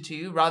the future to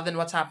you rather than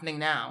what's happening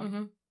now.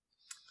 Mm-hmm.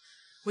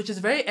 Which is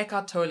very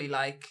Eckhart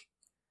Tolle-like.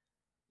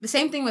 The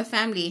same thing with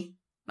family.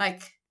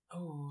 Like,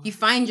 you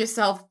find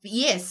yourself,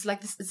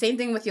 like the same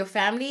thing with your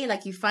family.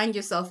 Like, you find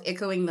yourself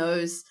echoing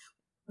those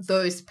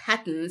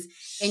patterns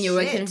in your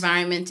work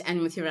environment and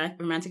with your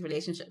romantic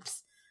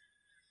relationships.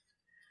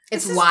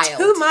 It's wild.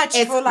 Too much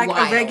for like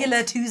wild. A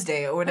regular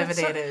Tuesday or whatever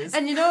day it is.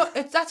 And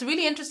that's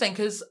really interesting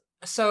because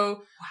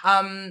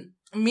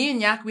me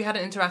and Yak, we had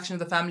an interaction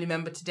with a family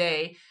member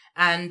today.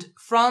 And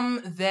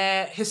from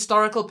their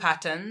historical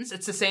patterns,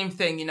 it's the same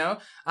thing,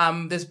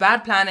 there's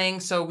bad planning,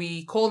 so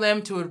we call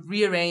them to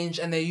rearrange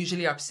and they're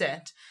usually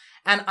upset.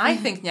 And I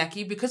think,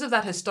 Nyaki, because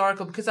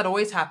that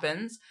always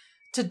happens,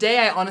 today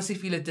I honestly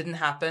feel it didn't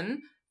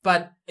happen,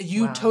 but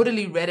you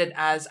totally read it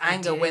as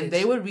anger when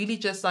they were really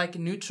just like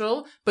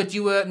neutral, but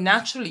you were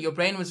naturally, your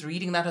brain was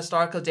reading that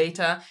historical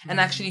data and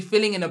actually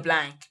filling in a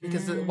blank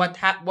because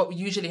what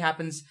usually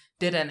happens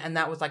didn't, and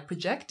that was like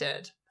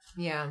projected.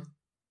 Yeah.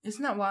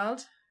 Isn't that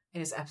wild? It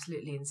is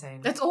absolutely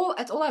insane. That's all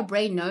our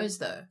brain knows,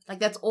 though. Like,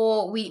 that's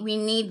all we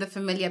need, the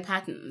familiar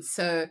patterns.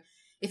 So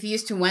if you're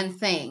used to one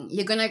thing,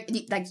 you're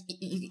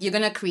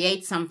gonna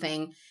create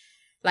something.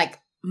 Like,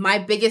 my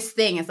biggest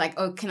thing is like,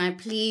 can I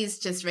please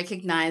just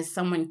recognize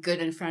someone good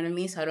in front of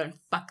me so I don't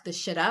fuck this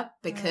shit up?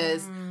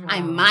 Because I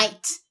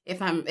might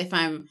if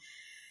I'm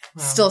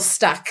still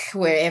stuck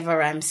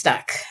wherever I'm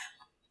stuck.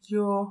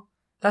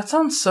 That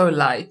sounds so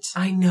light.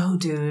 I know,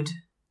 dude.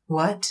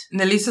 What?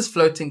 Nelisa's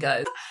floating,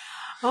 guys.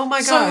 Oh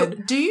my So,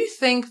 God. do you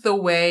think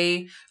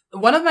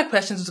one of my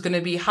questions was going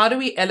to be, how do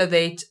we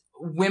elevate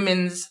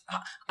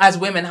as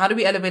women, how do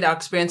we elevate our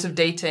experience of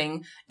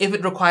dating if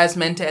it requires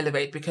men to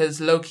elevate?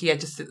 Because low-key,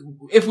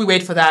 if we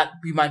wait for that,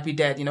 we might be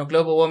dead.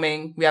 Global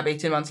warming, we have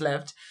 18 months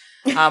left.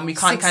 We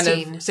can't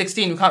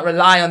 16, we can't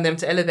rely on them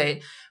to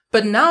elevate.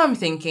 But now I'm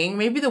thinking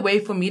maybe the way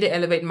for me to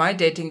elevate my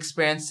dating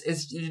experience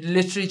is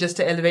literally just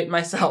to elevate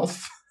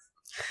myself.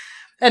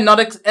 And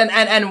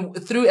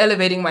and through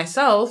elevating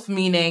myself,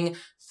 meaning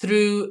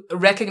through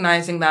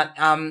recognizing that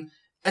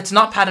it's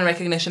not pattern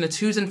recognition, it's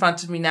who's in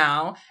front of me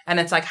now, and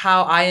it's like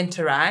how I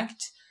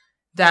interact,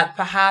 that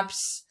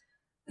perhaps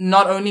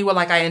not only will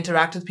like I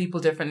interact with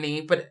people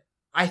differently, but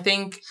I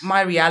think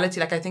my reality,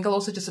 like I think I'll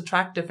also just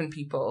attract different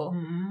people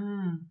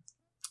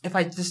if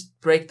I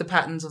just break the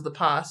patterns of the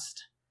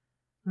past.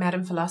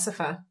 Madam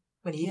Philosopher,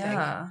 what do you think?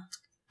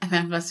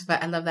 Madam Philosopher,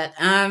 I love that.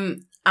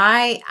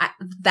 I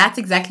that's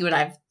exactly what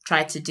I've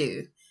tried to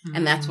do,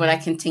 and that's what I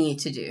continue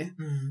to do.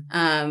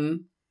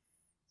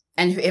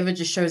 And whoever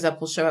just shows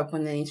up will show up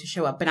when they need to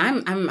show up. But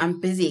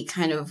I'm busy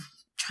kind of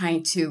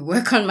trying to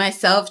work on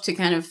myself to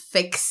kind of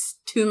fix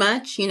too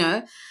much,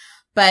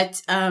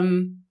 But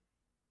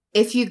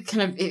if you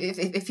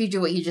if you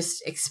do what you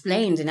just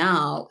explained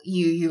now,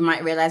 you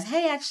might realize,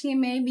 hey, actually,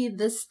 maybe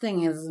this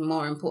thing is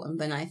more important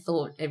than I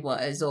thought it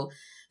was, or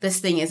this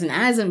thing isn't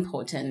as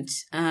important.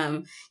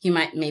 You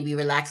might maybe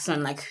relax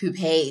on like who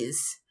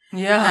pays.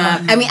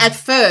 Yeah. I mean, at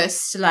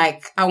first,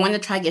 like, I want to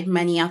try to get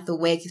money out the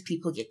way because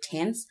people get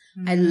tense.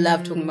 I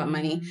love talking about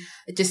money,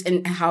 just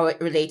in how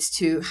it relates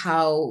to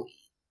how,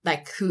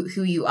 like,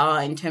 who you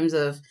are in terms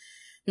of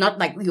not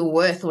like your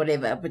worth or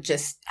whatever, but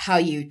just how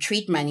you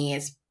treat money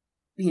as,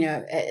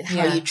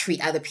 how you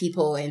treat other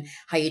people and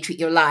how you treat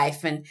your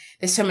life. And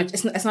there's so much,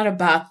 it's not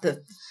about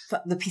the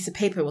piece of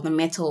paper or the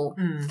metal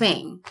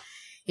thing.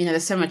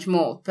 There's so much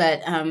more.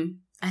 But,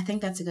 I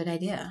think that's a good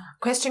idea.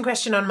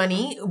 Question on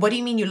money. What do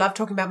you mean you love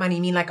talking about money?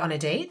 You mean like on a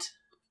date?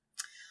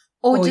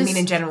 Or you just mean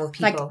in general with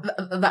like people?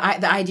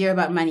 the idea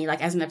about money,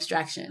 like as an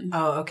abstraction.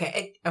 Oh,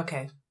 okay.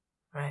 Okay.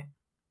 Right.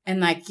 And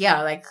like,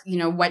 yeah, like, you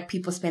know, what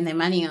people spend their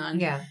money on.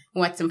 Yeah.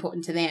 What's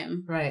important to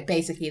them. Right.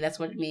 Basically, that's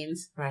what it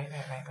means. Right.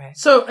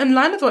 So in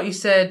line with what you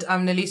said,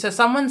 Nelisa,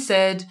 someone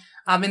said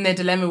in their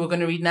dilemma we're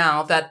going to read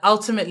now that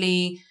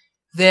ultimately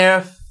they're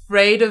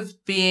afraid of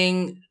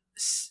being,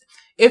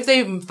 if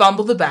they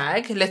fumble the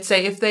bag, let's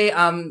say if they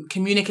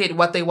communicate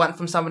what they want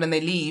from someone and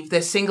they leave,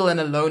 they're single and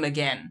alone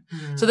again.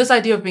 So this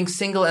idea of being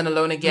single and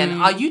alone again,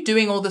 are you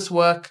doing all this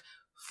work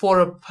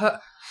for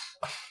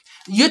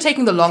you're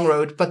taking the long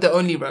road, but the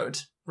only road,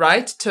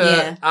 right?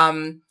 To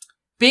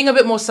being a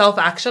bit more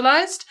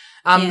self-actualized.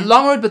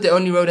 Long road, but the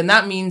only road. And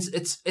that means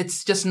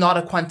it's just not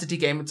a quantity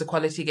game. It's a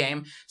quality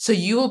game. So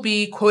you will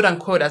be, quote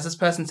unquote, as this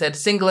person said,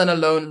 single and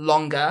alone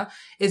longer.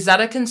 Is that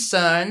a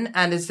concern?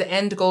 And is the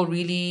end goal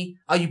really,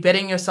 are you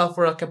betting yourself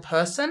for like a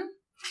person?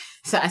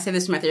 So I said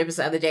this to my therapist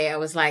the other day. I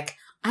was like,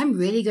 I'm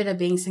really good at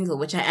being single,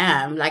 which I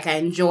am. Like, I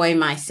enjoy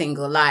my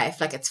single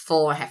life. Like, it's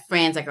full. I have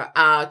friends. I go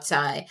out.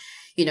 I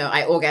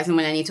orgasm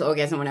when I need to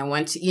orgasm when I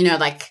want to,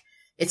 like,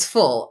 it's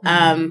full. But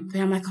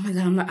I'm like, oh my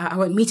God, I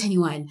won't meet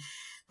anyone.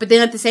 But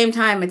then at the same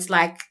time, it's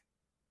like,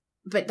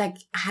 but like,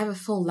 I have a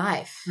full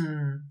life.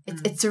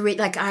 It's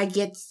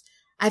I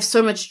have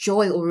so much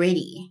joy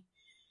already,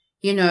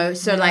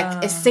 so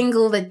like a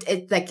single that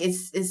it like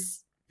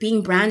is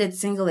being branded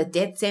single, a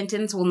death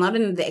sentence. Well, not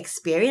in the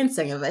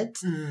experiencing of it,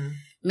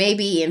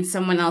 maybe in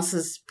someone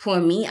else's poor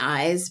me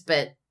eyes,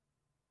 but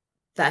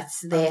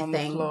that's their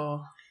thing.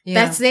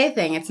 Yeah. That's their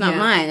thing. It's not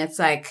mine. It's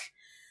like,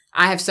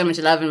 I have so much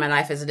love in my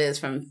life as it is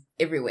from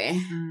everywhere.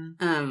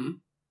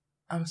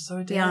 I'm so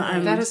dead. Yeah,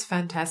 that is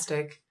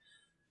fantastic.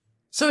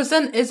 So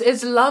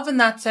is love in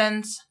that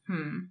sense?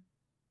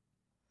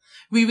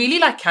 We really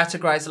like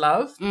categorize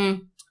love,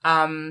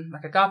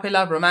 like agape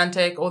love,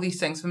 romantic, all these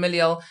things,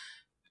 familial.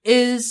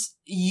 Is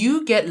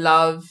you get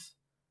love,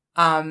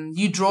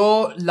 you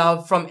draw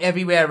love from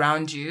everywhere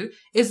around you.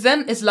 Is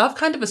love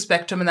kind of a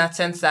spectrum in that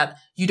sense that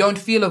you don't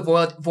feel a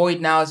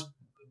void now? As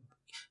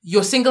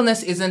your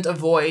singleness isn't a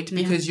void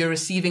because you're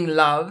receiving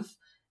love,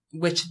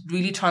 which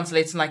really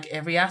translates in like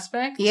every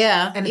aspect.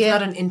 Yeah. And it's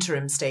not an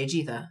interim stage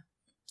either.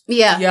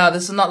 Yeah. Yeah,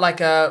 this is not like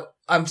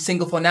I'm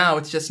single for now.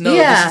 It's just,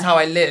 this is how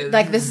I live.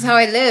 Like, this is how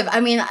I live. I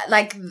mean,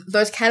 like,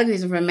 those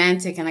categories of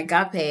romantic and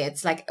agape,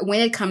 it's like, when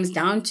it comes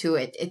down to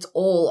it, it's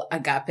all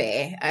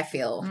agape, I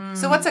feel.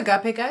 So what's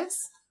agape,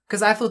 guys?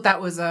 Because I thought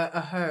that was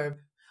a herb.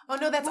 Oh,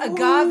 no, that's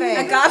agave.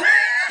 Agave.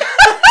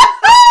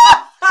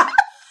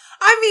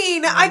 I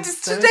mean,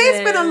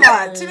 today's been a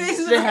lot.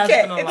 Today's been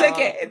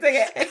okay. It's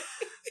okay.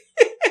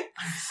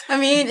 I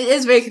mean, it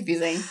is very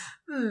confusing.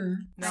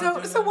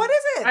 So what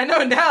is it? I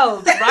know,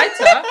 Nell,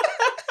 writer,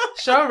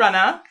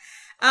 showrunner.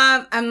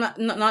 I'm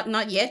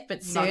not yet,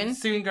 but soon. Not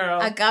soon,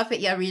 girl.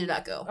 Agape, read it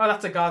out, girl. Oh,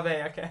 that's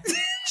agave. Okay.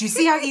 Do you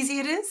see how easy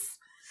it is?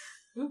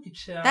 Ooh,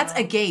 that's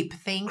agape.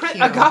 Thank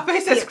you.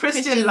 Agape says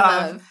Christian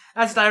love.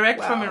 That's direct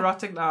Wow. from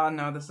erotic. Oh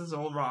no, this is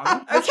all wrong.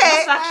 Okay.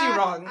 It's actually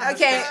wrong.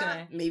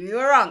 Okay. Maybe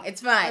we're wrong.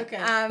 It's fine.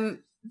 Okay.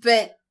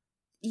 But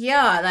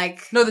yeah,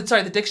 like no,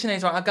 the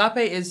dictionary's wrong.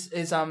 Agape is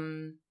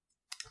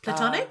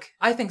Platonic?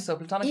 I think so.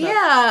 Platonic.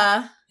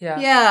 yeah.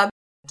 Yeah.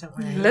 Don't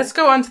worry. Let's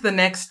go on to the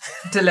next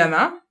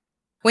dilemma.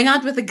 Went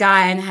out with a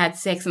guy and had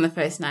sex on the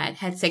first night.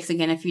 Had sex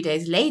again a few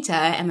days later,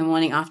 and the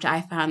morning after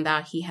I found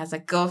out he has a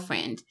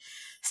girlfriend.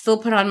 Still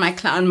put on my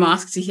clown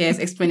mask to hear his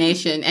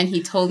explanation, and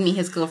he told me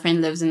his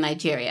girlfriend lives in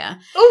Nigeria.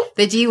 Ooh.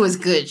 The G was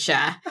good,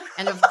 Sha.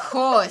 And of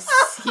course,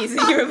 he's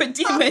a Yoruba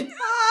demon.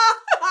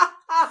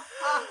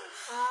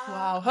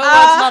 Wow. Her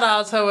words, not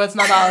ours. Her words,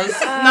 not ours.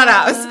 Not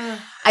ours.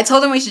 I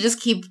told him we should just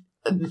keep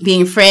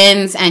being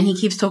friends, and he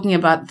keeps talking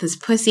about this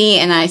pussy,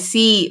 and I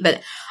see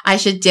that I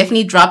should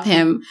definitely drop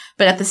him.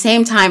 But at the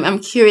same time, I'm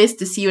curious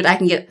to see what I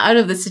can get out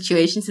of this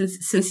situation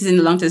since he's in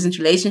a long-distance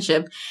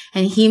relationship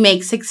and he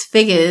makes 6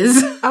 figures.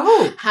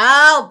 Oh.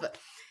 Help!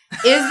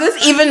 Is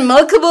this even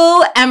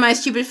milkable? Am I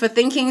stupid for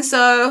thinking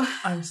so?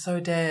 I'm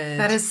so dead.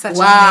 That is such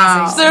Wow.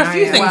 an amazing So there are a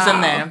few scenario. things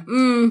in there.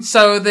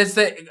 So there's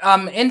the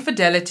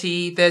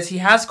infidelity. There's he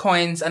has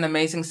coins and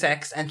amazing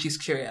sex, and she's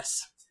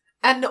curious.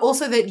 And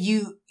also that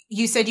you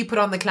said you put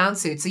on the clown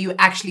suit, so you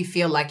actually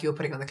feel like you're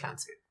putting on the clown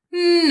suit.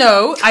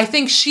 No, I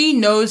think she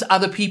knows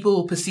other people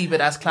will perceive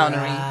it as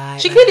clownery. Right,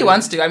 She clearly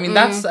wants to. I mean,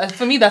 that's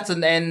for me. That's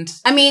an end.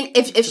 I mean,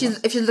 if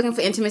she's looking for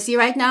intimacy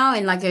right now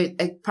and like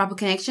a proper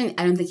connection,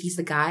 I don't think he's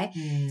the guy.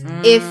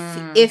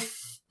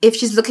 If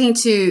she's looking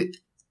to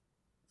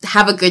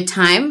have a good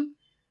time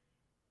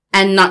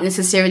and not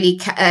necessarily,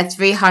 it's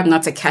very hard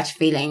not to catch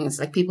feelings.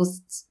 Like people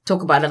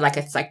talk about it like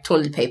it's like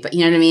toilet paper. You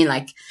know what I mean?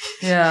 Like,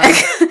 Yeah,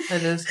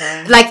 it is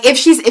hard. like if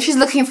she's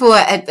looking for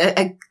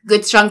a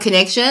good strong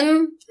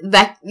connection,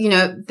 that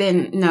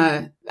then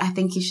no, I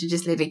think you should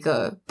just let it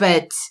go.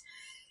 But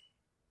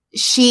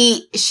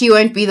she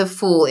won't be the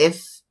fool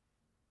if.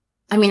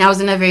 I mean, I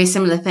was in a very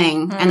similar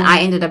thing, and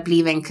I ended up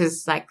leaving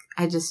because like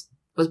I just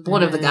was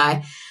bored of the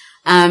guy.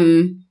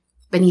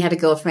 but he had a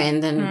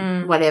girlfriend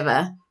and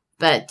whatever.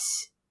 But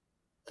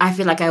I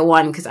feel like I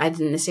won because I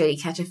didn't necessarily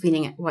catch a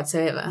feeling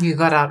whatsoever. You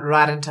got out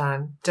right in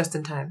time, just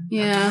in time.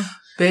 Yeah.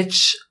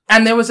 Bitch.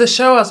 And there was a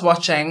show I was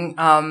watching,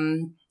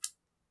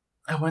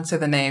 I won't say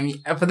the name,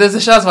 but there's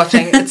a show I was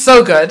watching. It's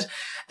so good.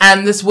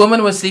 And this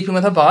woman was sleeping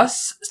with her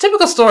boss. It's a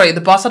typical story.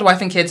 The boss had a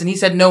wife and kids, and he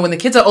said, no, when the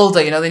kids are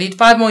older, they need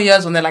 5 more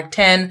years. When they're like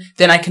 10,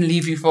 then I can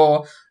leave you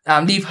for,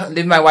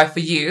 leave my wife for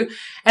you.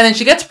 And then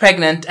she gets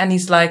pregnant, and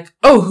he's like,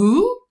 oh,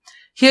 who?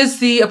 Here's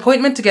the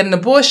appointment to get an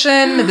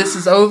abortion. This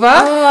is over.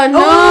 Oh,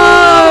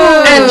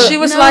 no. And she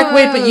was like,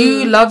 wait, but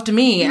you loved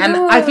me. And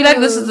I feel like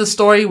this is the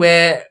story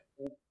where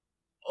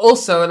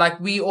also, like,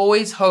 we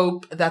always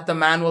hope that the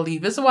man will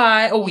leave his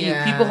wife, or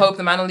people hope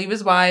the man will leave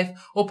his wife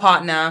or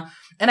partner.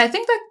 And I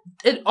think that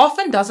it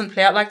often doesn't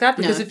play out like that,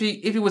 because if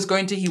he was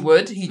going to, he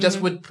would. He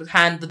just would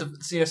hand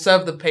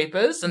serve the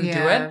papers and do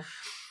it.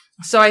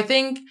 So I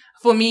think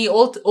for me,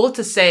 all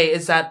to say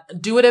is that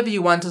do whatever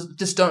you want,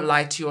 just don't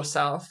lie to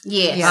yourself.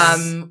 Yes.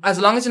 As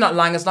long as you're not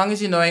lying, as long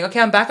as you're knowing, okay,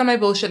 I'm back on my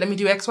bullshit, let me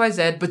do X, Y,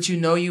 Z, but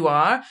you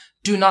are.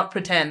 Do not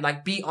pretend.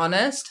 Like, be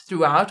honest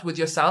throughout with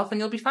yourself, and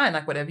you'll be fine.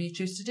 Like, whatever you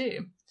choose to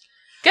do.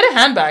 Get a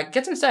handbag,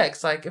 get some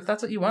sex, like, if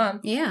that's what you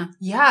want. Yeah.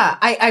 Yeah.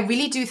 I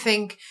really do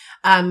think,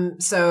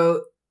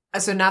 so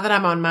now that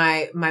I'm on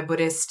my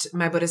Buddhist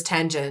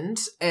tangent,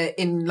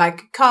 in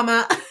like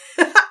karma,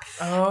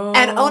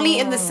 and only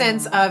in the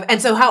sense of,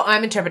 and so how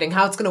I'm interpreting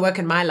how it's going to work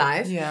in my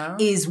life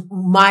is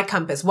my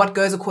compass, what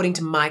goes according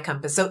to my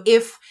compass. So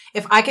if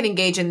I can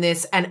engage in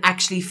this and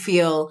actually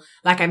feel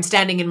like I'm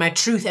standing in my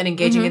truth and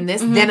engaging in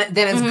this, then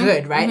it's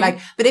good, right? Like,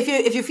 but if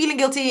you're feeling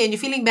guilty and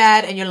you're feeling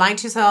bad and you're lying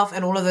to yourself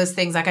and all of those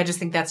things, like, I just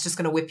think that's just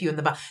going to whip you in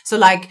the butt. So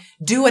like,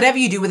 do whatever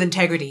you do with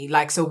integrity.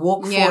 Like, so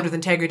walk forward with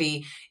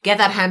integrity, get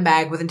that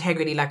handbag with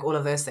integrity, like all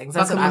of those things.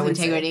 That's what I would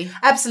integrity. say.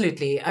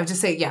 Absolutely. I would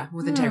just say,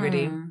 with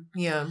integrity.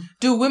 Yeah.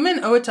 Do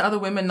women owe it to other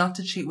women not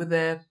to cheat with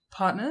their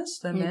partners,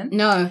 their men?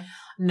 No.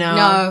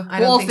 I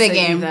don't think so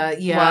game. either.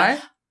 Yeah.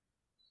 Why?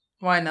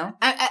 Why no?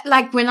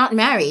 Like, we're not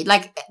married.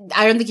 Like,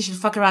 I don't think you should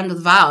fuck around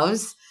with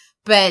vows.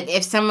 But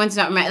if someone's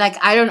not married, like,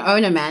 I don't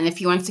own a man. If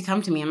he wants to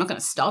come to me, I'm not going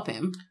to stop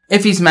him.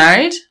 If he's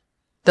married?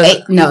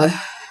 No.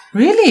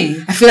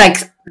 Really? I feel like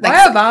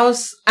why are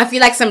vows? I feel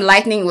like some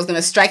lightning was going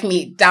to strike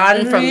me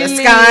down from the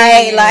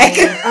sky. Like,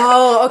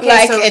 oh, okay.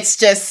 Like, so it's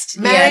just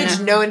marriage,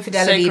 no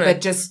infidelity, Sacred.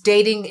 but just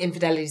dating,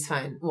 infidelity is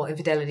fine. Well,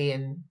 infidelity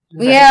and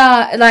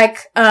yeah, like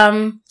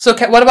So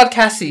what about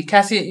Cassie?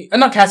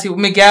 Not Cassie,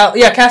 Miguel.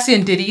 Yeah, Cassie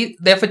and Diddy.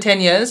 They're for 10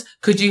 years.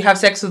 Could you have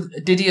sex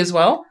with Diddy as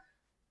well?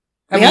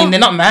 I mean, they're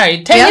not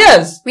married. 10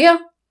 years. Yeah.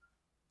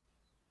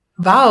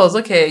 Vows.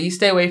 Okay, you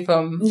stay away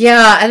from.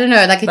 Yeah, I don't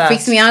know. Like, it that.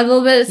 freaks me out a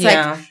little bit. It's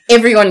like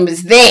everyone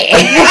was there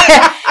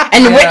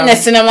and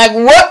witnessed, and I'm like,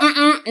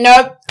 what?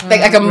 Nope.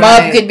 Like a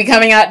mob could be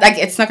coming out. Like,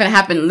 it's not going to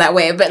happen that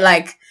way. But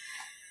like,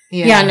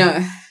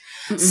 no.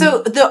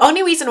 So the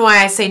only reason why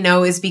I say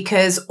no is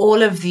because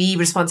all of the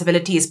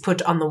responsibility is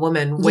put on the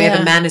woman, where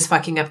the man is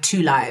fucking up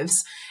 2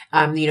 lives.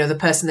 The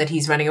person that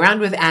he's running around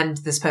with and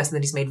this person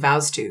that he's made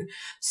vows to.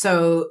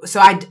 So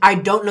I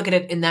don't look at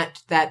it in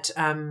that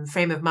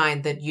frame of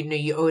mind that,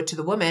 you owe it to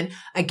the woman.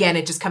 Again,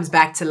 it just comes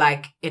back to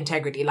like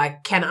integrity.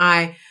 Like, can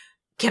I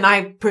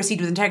proceed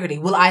with integrity?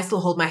 Will I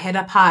still hold my head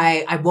up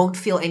high? I won't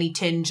feel any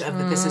tinge of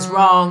that this is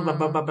wrong, blah,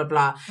 blah, blah, blah,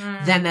 blah.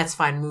 Then that's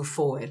fine. Move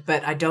forward.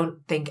 But I don't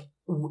think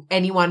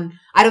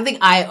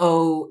I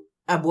owe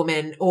a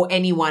woman or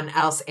anyone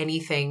else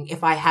anything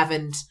if I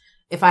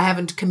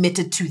haven't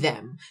committed to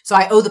them. So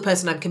I owe the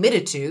person I'm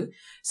committed to.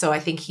 So I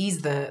think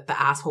he's the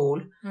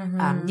asshole.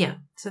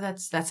 So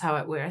that's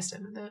where I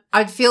stand with that.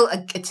 I'd feel a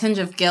tinge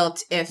of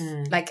guilt if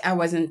like I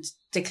wasn't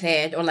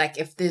declared, or like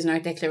if there's no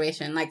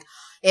declaration. Like,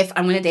 if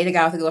I'm going to date a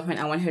guy with a girlfriend,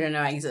 I want her to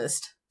know I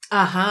exist.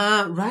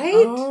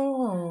 Right?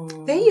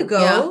 Oh. There you go.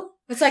 Yeah.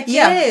 It's like,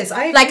 yes,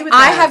 I agree like, with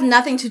I that. have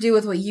nothing to do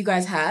with what you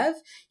guys have.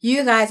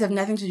 You guys have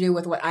nothing to do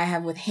with what I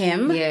have with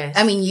him. Yes.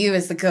 I mean, you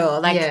as the girl.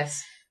 Like,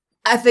 yes.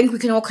 I think we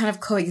can all kind of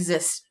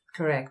coexist.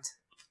 Correct.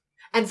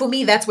 And for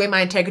me, that's where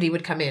my integrity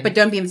would come in. But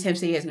don't be in the same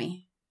city as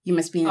me. You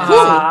must be in the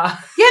Yeah,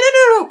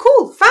 no,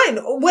 cool, fine.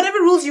 Whatever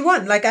rules you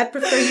want. Like, I'd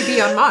prefer you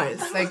be on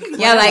Mars. Like,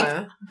 yeah,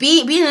 whatever. like,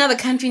 be in another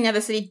country,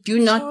 another city. Do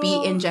not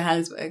be in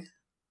Johannesburg.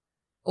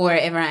 Or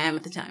wherever I am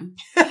at the time.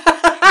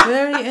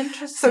 Very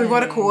interesting. So we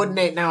want to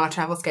coordinate now our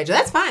travel schedule.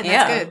 That's fine.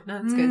 That's good.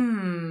 No, that's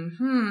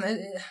good.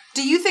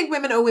 Do you think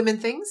women owe women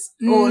things?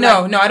 Or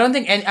No, I don't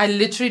think I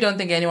literally don't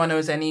think anyone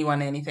owes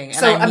anyone anything.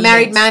 So a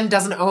married man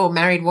doesn't owe a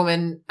married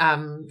woman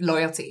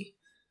loyalty?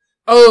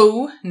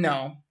 Oh,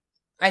 no.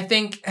 I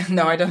don't believe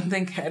that. I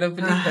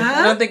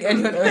don't think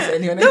anyone owes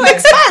anyone No, anything.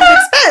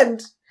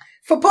 expand.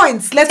 For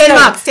points. Let's 10 go.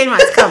 marks, 10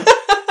 marks, come.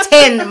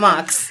 10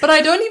 marks. But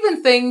I don't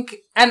even think,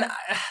 and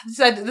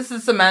this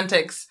is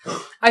semantics.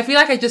 I feel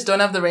like I just don't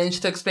have the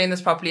range to explain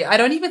this properly. I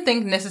don't even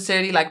think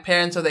necessarily like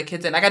parents or their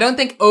kids in. Like, I don't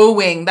think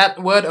owing, that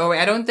word owing,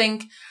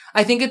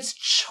 I think it's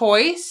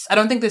choice. I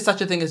don't think there's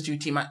such a thing as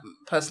duty,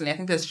 personally. I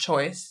think there's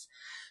choice.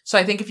 So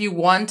I think if you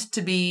want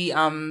to be,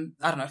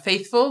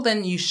 faithful,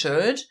 then you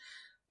should.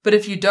 But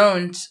if you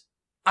don't,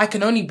 I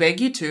can only beg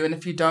you to, and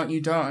if you don't,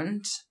 you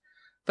don't.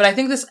 But I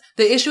think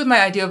the issue with my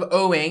idea of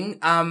owing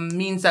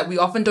means that we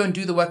often don't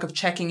do the work of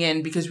checking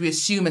in because we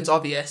assume it's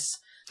obvious.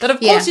 That of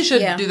course you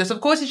should do this.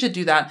 Of course you should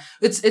do that.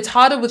 It's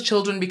harder with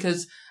children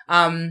because,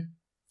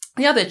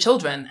 they're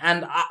children.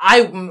 And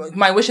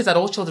my wish is that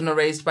all children are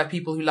raised by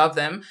people who love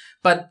them,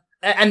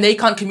 and they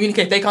can't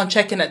communicate. They can't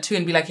check in at 2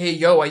 and be like, hey,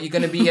 yo, are you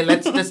going to be here?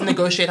 Let's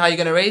negotiate how you're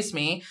going to raise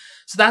me.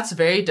 So that's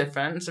very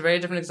different. It's a very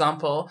different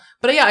example.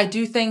 But yeah, I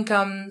do think,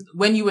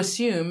 when you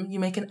assume, you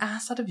make an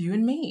ass out of you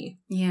and me.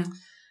 Yeah.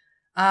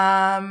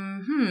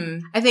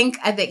 I think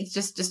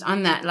just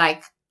on that,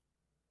 like,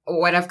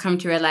 what I've come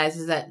to realize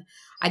is that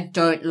I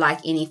don't like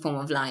any form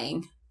of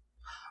lying.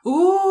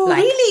 Ooh,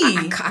 like, really?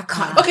 I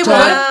can't. Okay,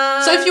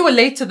 well, so if you were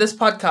late to this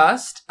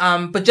podcast,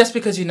 but just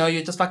because,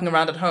 you're just fucking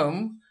around at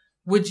home,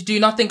 do you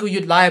not think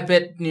you'd lie a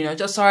bit,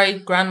 just sorry,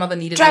 grandmother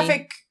needed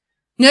traffic.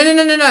 me?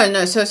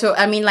 No. So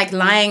I mean, like,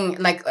 lying,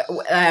 like,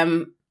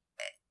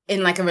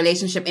 in like a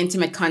relationship,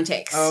 intimate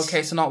context. Oh,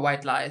 okay, so not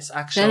white lies,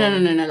 actual.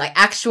 No. Like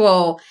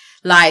actual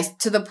lies,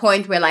 to the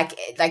point where like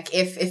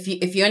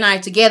if you and I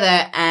are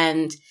together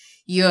and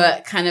you're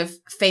kind of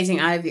phasing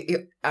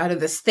out of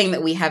this thing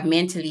that we have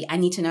mentally, I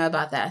need to know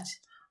about that.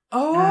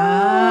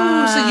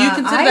 Oh, so you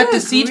consider that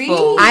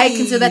deceitful? I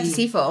consider that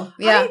deceitful.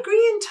 Yeah, I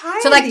agree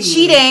entirely. So like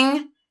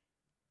cheating.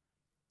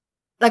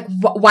 Like,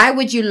 why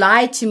would you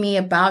lie to me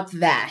about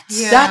that?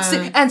 Yeah. That's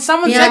it. And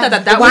someone said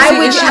that why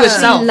was the issue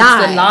itself. Lie?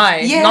 It's the lie,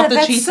 yeah, not the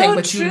cheating, so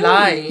but true. you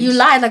lied. You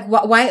lied. Like,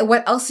 why?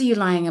 What else are you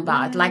lying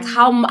about? Like,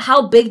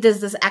 how big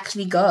does this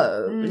actually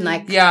go?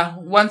 Like, yeah,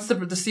 once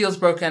the seal's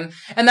broken,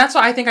 and that's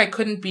why I think I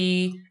couldn't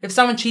be. If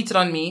someone cheated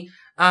on me,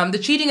 the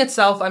cheating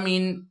itself, I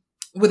mean,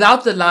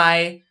 without the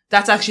lie,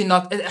 that's actually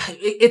not.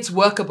 It's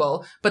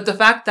workable, but the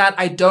fact that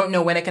I don't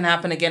know when it can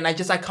happen again, I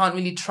can't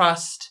really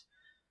trust.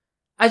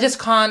 I just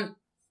can't.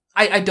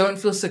 I don't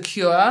feel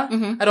secure.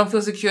 Mm-hmm. I don't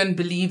feel secure in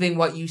believing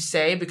what you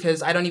say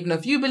because I don't even know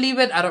if you believe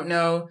it. I don't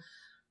know.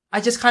 I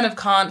just kind of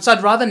can't. So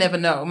I'd rather never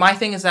know. My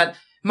thing is that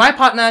my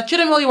partner, cheat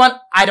on me all you want.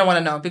 I don't want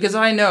to know because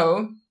if I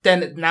know,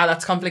 then now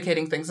that's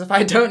complicating things. If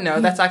I don't know,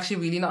 that's actually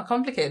really not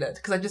complicated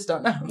because I just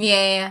don't know.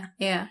 Yeah.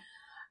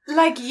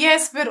 Like,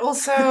 yes, but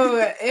also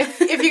if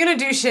you're going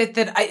to do shit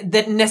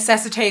that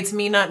necessitates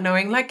me not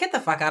knowing, like, get the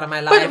fuck out of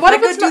my life. But what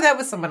if I go do that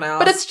with someone else?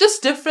 But it's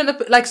just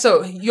different. Like,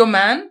 so your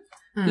man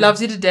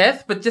loves you to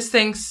death, but just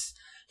thinks,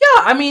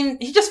 yeah, I mean,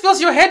 he just feels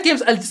your head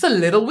game's just a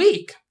little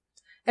weak.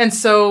 And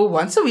so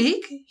once a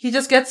week, he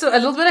just gets a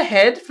little bit of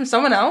head from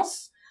someone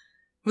else.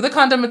 With a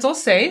condom, it's all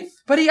safe.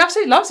 But he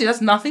absolutely loves you.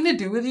 That's nothing to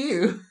do with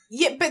you.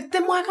 Yeah, but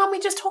then why can't we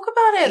just talk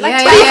about it? Like,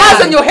 he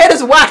has, and your head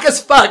is whack as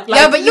fuck.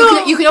 Like, yeah, but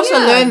you can also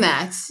learn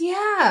that.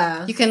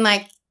 Yeah. You can,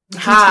 like,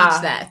 teach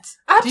that.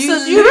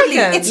 Absolutely. Do you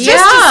reckon? It's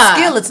just a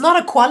skill. It's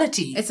not a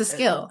quality. It's a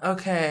skill.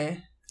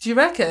 Okay. Do you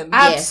reckon?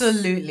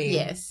 Absolutely.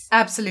 Yes.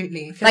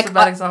 Absolutely. Like a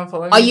bad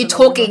example. Are you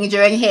talking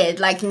during head?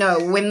 Like, no,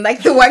 when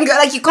like the one girl,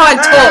 like, you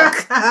can't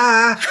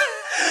talk.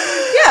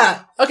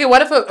 Yeah. Okay,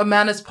 what if a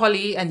man is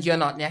poly and you're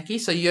not, Nyaki?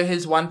 So you're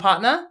his one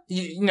partner?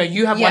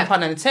 You have one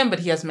partner and it's him, but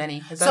he has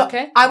many. Is that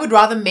okay? I would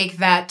rather make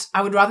that.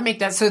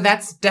 So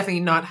that's definitely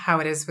not how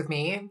it is with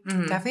me.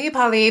 Mm-hmm. Definitely a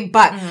poly,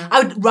 but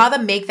I would rather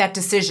make that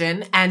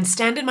decision and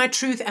stand in my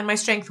truth and my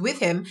strength with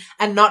him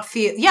and not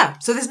feel,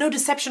 so there's no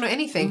deception or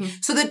anything.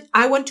 Mm-hmm. So that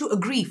I want to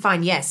agree,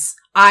 fine, yes,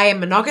 I am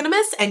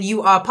monogamous and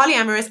you are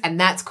polyamorous and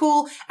that's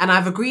cool. And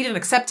I've agreed and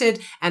accepted.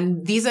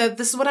 And this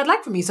is what I'd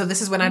like from you. So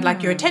this is when I'd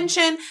like your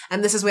attention.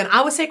 And this is when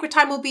our sacred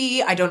time will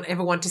be. I don't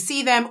ever want to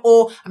see them,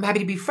 or I'm happy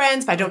to be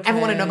friends, but I don't ever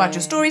want to know about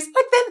your stories.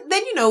 Like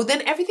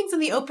then everything's in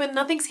the open.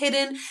 Nothing's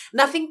hidden.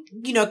 Nothing,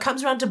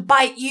 comes around to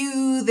bite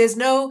you. There's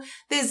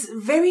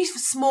very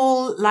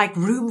small, like,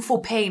 room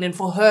for pain and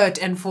for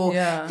hurt and for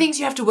things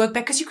you have to work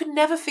back because you could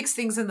never fix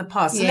things in the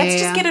past. So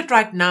let's just get it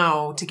right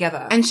now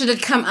together. And should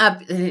it come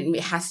up, it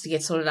has to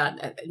get sorted out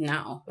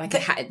now. Like,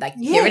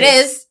 here it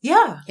is.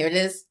 Yeah. Here it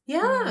is.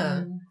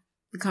 Yeah.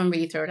 You can't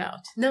really throw it out.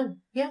 No.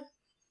 Yeah.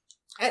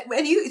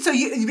 And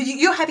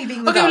you're happy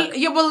being the dog.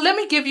 Well, let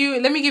me give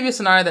you a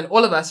scenario then.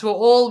 All of us,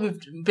 we've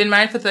been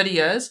married for 30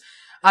 years.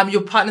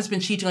 Your partner's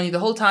been cheating on you the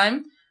whole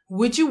time.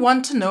 Would you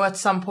want to know at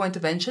some point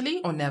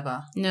eventually or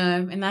never?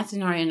 No. In that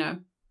scenario, no.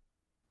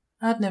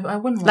 I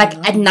wouldn't want like to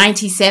know. At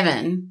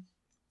 97.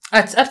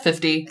 At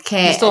 50.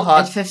 Okay. It's still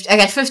hard. At 50. Okay,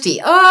 at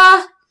 50.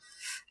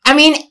 I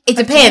mean, it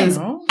depends.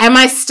 Am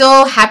I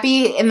still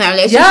happy in that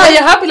relationship? Yeah,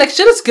 you're happy. Like,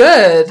 shit is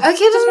good.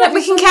 Okay, then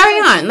we can carry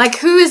on. Like,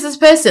 who is this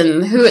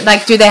person? Who,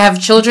 like, do they have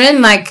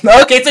children? Like,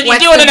 okay, so you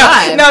do want to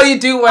know. No, you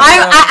do want to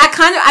know.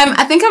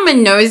 I think I'm a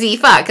nosy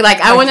fuck. Like,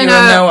 I want to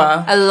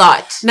know a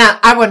lot. Now,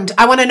 I want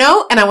to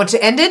know, and I want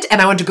to end it,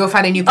 and I want to go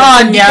find a new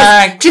person. Oh,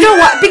 yeah. Do you know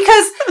what?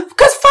 Because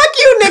fuck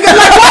you, nigga.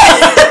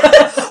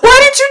 Like, why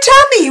didn't you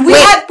tell me? We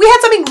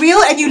had something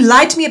real, and you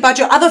lied to me about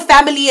your other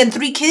family and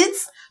 3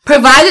 kids?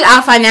 Provided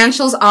our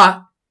financials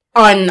are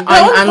on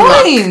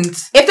point.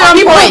 If they're on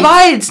he point.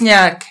 Provides,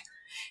 Nyak.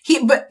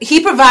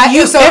 He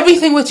provides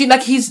everything with you.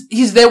 Like,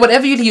 he's there,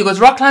 whatever you do. He goes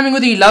rock climbing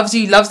with you.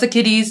 He loves the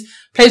kiddies.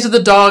 plays with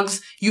the dogs,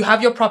 you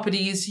have your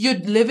properties, you're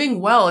living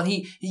well,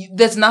 and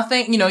there's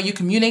nothing, you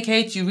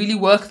communicate, you really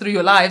work through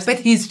your lives, but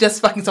he's just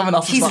fucking someone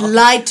else. He's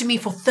lied to me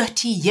for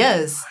 30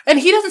 years. And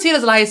he doesn't see it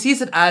as a lie, he sees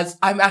it as,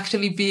 I'm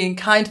actually being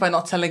kind by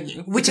not telling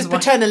you. Which is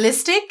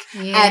paternalistic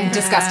and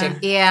disgusting.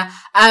 Yeah.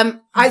 So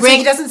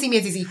he doesn't see me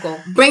as his equal.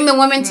 Bring the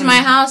women to my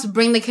house,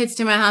 bring the kids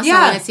to my house,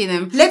 I want to see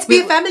them. Let's be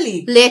a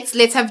family.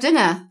 Let's have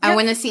dinner. I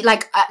want to see,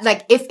 like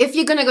if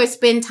you're going to go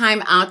spend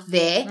time out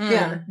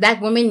there,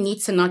 that woman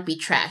needs to not be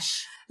trash.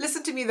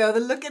 Listen to me though, the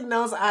look in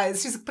Nell's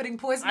eyes. She's putting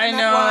poison in that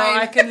know, wine.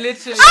 I can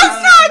literally.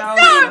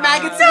 No,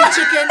 maggots in the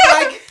chicken.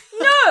 Like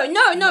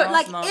No.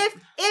 Like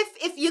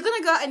if you're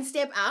gonna go and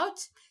step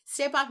out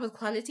with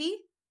quality.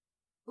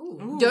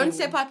 Ooh. Don't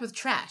step out with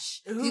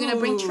trash. Ooh. You're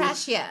gonna bring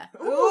trash here.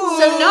 Ooh.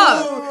 So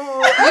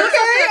no.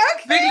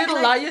 Okay. Big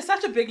Little Lies. You're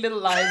such a Big Little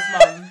Lies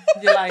mom.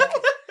 You're like,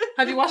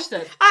 have you watched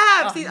it?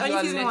 I have.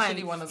 Only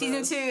season 1.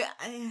 Season 2.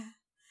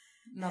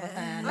 Not a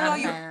fan.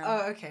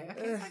 Okay.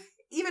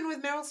 Even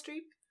with Meryl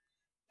Streep.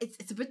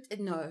 It's a bit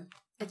no.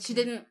 She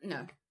didn't no.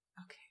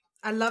 Okay.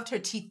 I loved her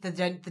teeth, the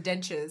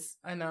dentures.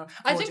 I know. Gorgeous.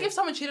 I think if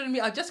someone cheated on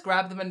me, I'd just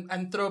grab them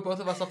and throw both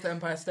of us off the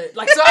Empire State.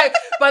 Like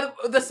but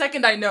the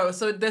second I know,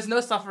 so there's no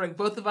suffering.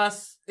 Both of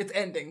us, it's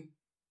ending.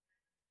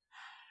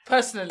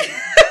 Personally.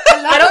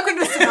 I don't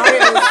think the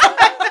scenarios.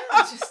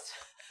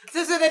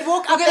 So they'd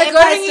walk up the go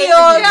Empire to New State.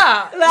 York.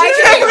 Yeah. Like,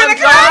 I'm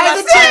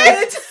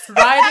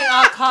riding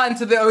our car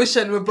into the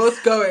ocean. We're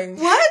both going.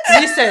 What?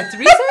 Reset.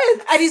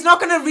 And he's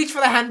not going to reach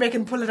for the handbrake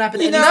and pull it up.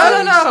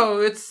 No.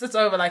 It's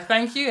over. Like,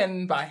 thank you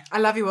and bye. I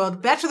love you,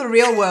 world. Back to the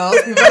real world.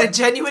 We've got a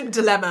genuine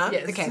dilemma.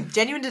 Yes. Okay,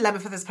 genuine dilemma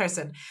for this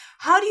person.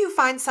 How do you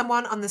find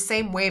someone on the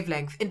same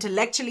wavelength,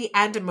 intellectually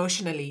and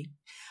emotionally?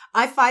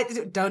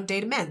 Don't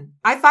date men.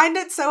 I find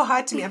it so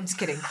hard to me. I'm just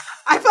kidding.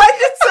 I find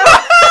it so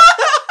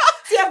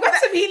See, I've got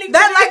some healing.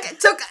 That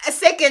took a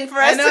second for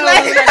us to we're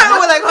like,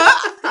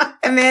 what?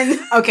 And then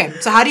okay,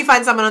 so how do you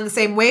find someone on the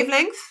same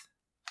wavelength?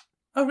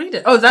 Oh, read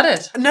it. Oh, is that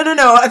it? No.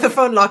 The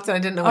phone locked and I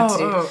didn't know what to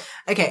do.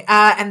 Okay.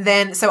 And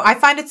then, so I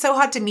find it so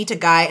hard to meet a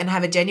guy and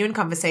have a genuine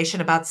conversation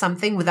about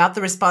something without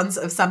the response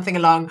of something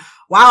along,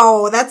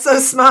 wow, that's so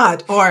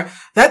smart. Or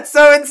that's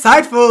so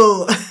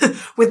insightful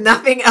with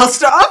nothing else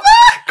to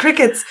offer.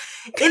 Crickets.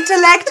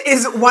 Intellect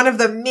is one of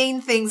the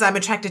main things I'm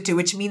attracted to,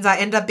 which means I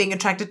end up being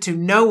attracted to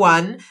no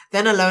one,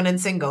 then alone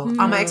and single.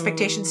 Are my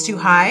expectations too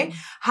high?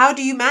 How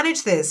do you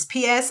manage this?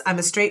 P.S. I'm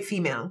a straight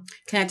female.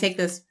 Can I take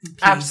this? Please.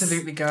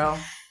 Absolutely, girl.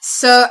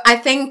 So I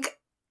think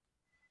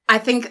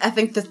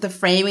that the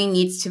framing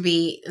needs to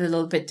be a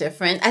little bit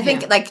different. I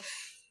think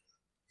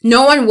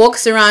no one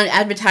walks around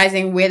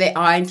advertising where they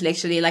are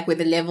intellectually, like where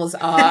the levels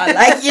are.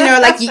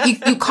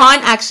 You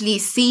can't actually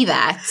see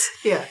that.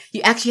 Yeah.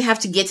 You actually have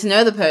to get to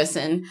know the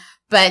person.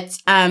 But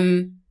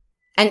and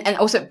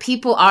also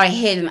people are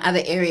ahead in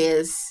other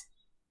areas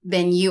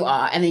than you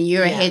are, and then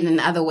you're ahead in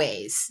other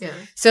ways. Yeah.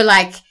 So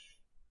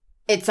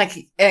it's like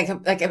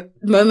a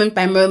moment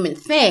by moment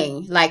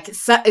thing.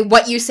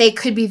 What you say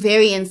could be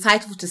very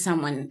insightful to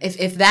someone.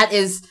 If that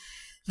is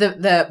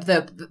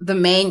the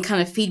main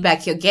kind of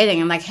feedback you're getting,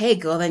 I'm like, hey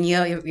girl, then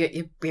you're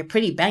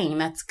pretty banging.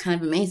 That's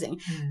kind of amazing.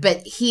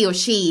 But he or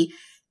she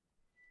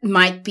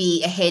might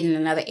be ahead in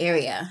another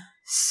area.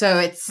 So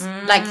it's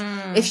like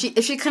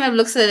if she kind of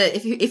looks at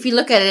it, if you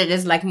look at it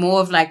as like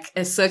more of like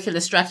a circular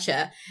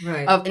structure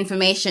of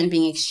information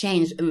being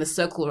exchanged in the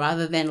circle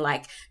rather than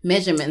like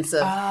measurements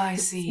of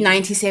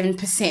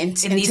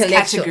 97%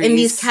 intellectual in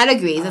these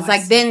categories. It's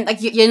like then like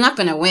you're not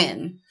going to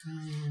win.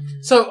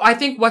 So I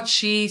think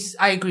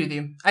I agree with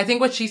you. I think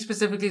what she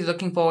specifically is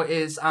looking for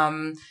is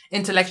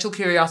intellectual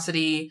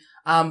curiosity,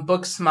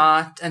 book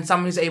smart, and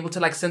someone who's able to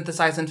like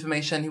synthesize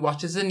information, who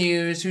watches the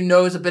news, who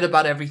knows a bit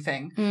about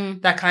everything.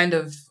 That kind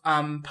of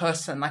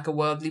person, like a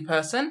worldly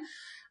person.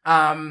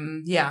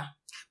 Yeah.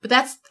 But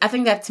I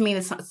think that to me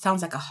that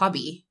sounds like a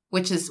hobby,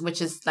 which is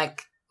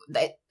like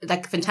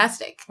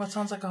fantastic. What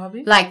sounds like a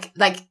hobby? Like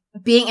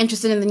being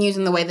interested in the news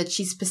in the way that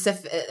she's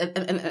specific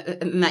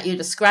and that you're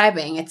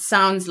describing. It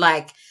sounds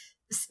like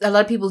a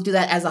lot of people do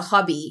that as a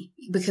hobby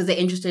because they're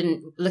interested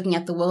in looking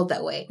at the world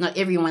that way. Not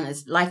everyone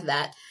is like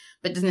that,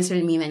 but it doesn't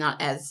necessarily mean they're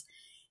not as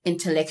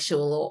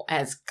intellectual or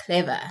as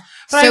clever.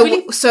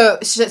 But so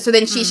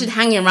then she should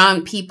hang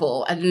around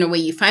people. I don't know where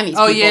you find these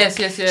people. Oh, yes.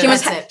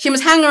 She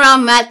must hang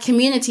around that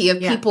community of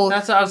people.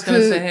 That's what I was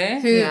going to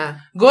say.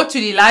 Go to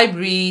the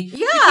library. Yeah.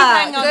 You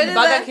can hang out in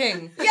Burger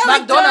King. Yeah,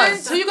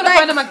 McDonald's. Who are you going to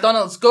find at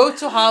McDonald's? Go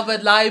to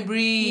Harvard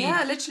Library.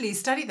 Yeah, literally.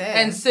 Study there.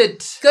 And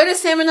sit. Go to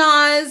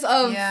seminars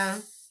of... Yeah.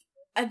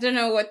 I don't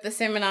know what the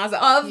seminars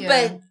are of,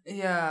 but...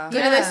 Yeah.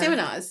 Go to those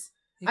seminars.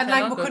 And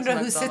like Mukunda,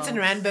 who sits in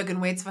Randburg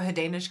and waits for her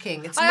Danish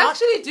king. I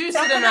actually do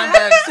sit in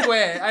Randburg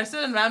Square. I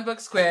sit in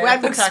Randburg Square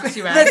at the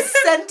taxi rank. The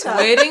center.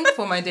 Waiting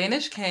for my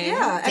Danish king.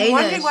 Yeah, and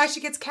wondering why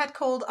she gets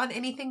catcalled on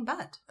anything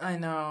but. I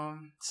know.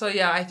 So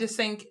yeah, I just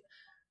think...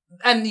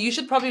 And you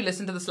should probably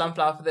listen to the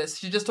Slumflower for this.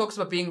 She just talks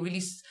about being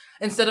really...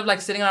 Instead of like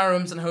sitting in our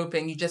rooms and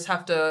hoping, you just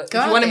have to... If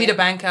you want to meet a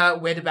banker,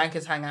 where do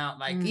bankers hang out?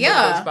 Like,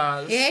 those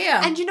bars.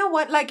 Yeah. And you know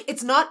what? Like,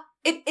 it's not...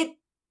 It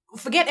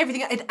forget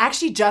everything. It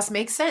actually just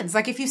makes sense.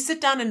 Like if you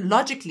sit down and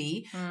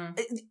logically,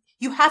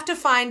 you have to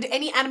find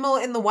any animal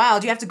in the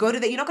wild. You have to go to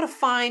that. You're not going to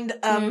find,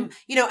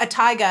 a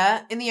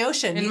tiger in the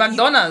ocean. In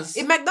McDonald's.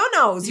 In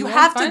McDonald's. You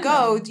have to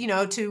go,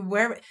 to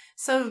where.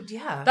 So,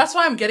 yeah. That's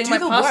why I'm getting my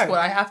passport. Work.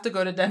 I have to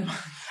go to Denmark.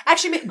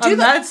 Actually, I'm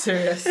that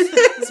serious.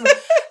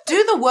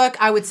 Do the work,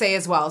 I would say,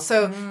 as well.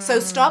 So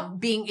stop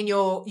being in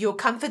your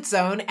comfort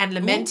zone and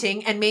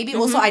lamenting, and maybe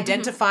also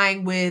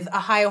identifying with a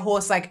higher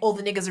horse, like all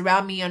the niggas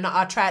around me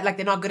are trying, like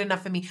they're not good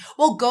enough for me.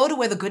 Well, go to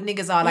where the good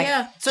niggas are. Like,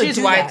 so she's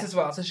white as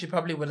well, so she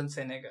probably wouldn't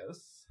say niggas.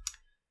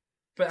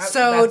 But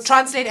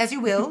translate as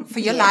you will for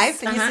your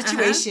life and your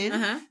situation.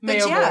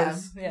 But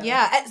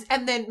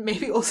and then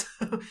maybe also,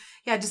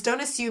 just don't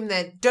assume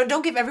that.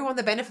 Don't give everyone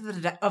the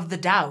benefit of the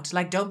doubt.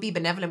 Like, don't be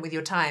benevolent with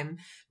your time.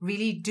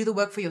 Really do the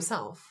work for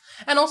yourself.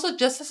 And also,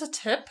 just as a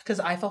tip, because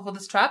I fell for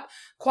this trap,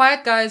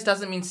 quiet guys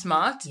doesn't mean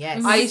smart.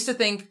 Yes. I used to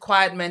think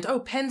quiet meant,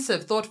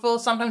 pensive, thoughtful.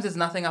 Sometimes there's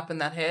nothing up in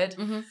that head.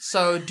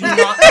 So do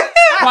not...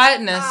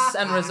 Quietness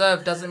and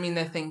reserve doesn't mean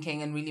they're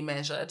thinking and really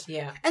measured.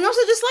 Yeah. And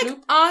also just like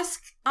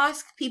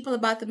ask people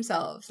about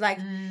themselves. Like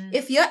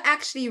if you're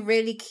actually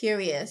really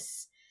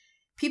curious,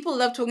 people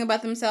love talking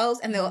about themselves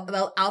and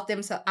they'll out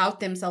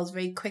themselves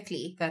very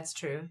quickly. That's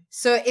true.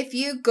 So if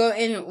you go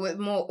in with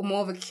more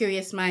of a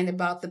curious mind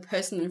about the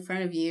person in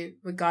front of you,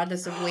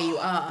 regardless of where you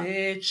are.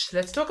 Bitch,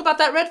 let's talk about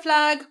that red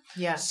flag.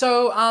 Yeah.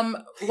 So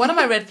one of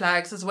my red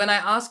flags is when I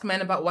ask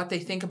men about what they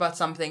think about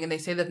something and they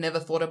say they've never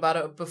thought about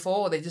it before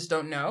or they just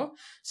don't know.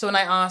 So when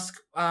I ask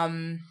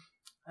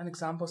an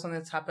example of something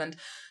that's happened.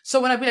 So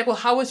when I'd be like, well,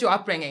 how was your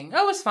upbringing?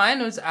 Oh, it was fine.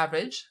 It was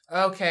average.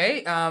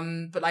 Okay.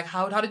 But like,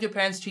 how did your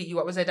parents treat you?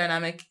 What was their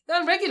dynamic?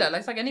 Regular,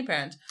 like any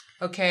parent.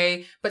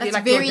 Okay. But that's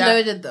like very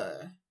loaded though.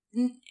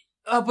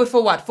 But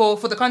for what?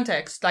 For the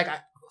context, like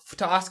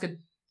to ask it.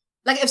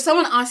 Like if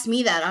someone asked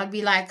me that, I'd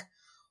be like,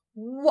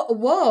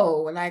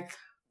 whoa, like,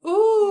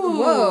 ooh,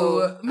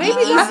 whoa,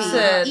 maybe that's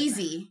it.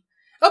 Easy.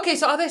 Okay.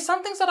 So are there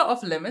some things that are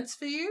off limits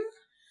for you?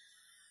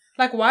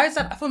 Like, why is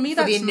that? For me,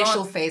 that's the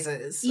initial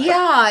phases. Like,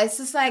 yeah, it's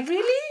just like,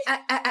 really?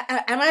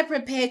 Am I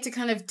prepared to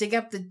kind of dig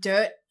up the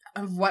dirt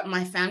of what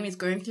my family's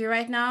going through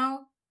right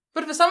now?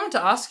 But for someone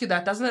to ask you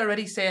that, doesn't it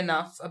already say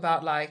enough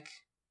about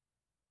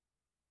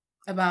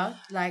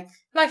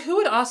who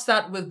would ask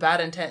that with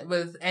bad intent,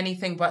 with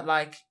anything but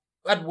like,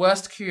 at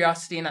worst,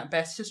 curiosity and at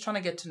best, just trying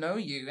to get to know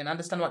you and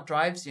understand what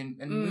drives you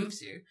and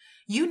moves you.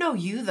 You know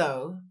you,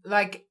 though.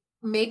 Like,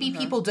 maybe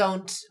people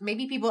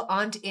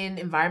aren't in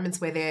environments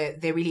where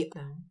they're really...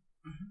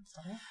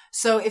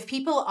 So if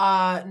people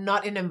are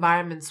not in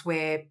environments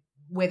where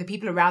the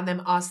people around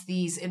them ask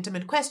these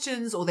intimate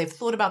questions or they've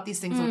thought about these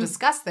things or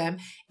discussed them,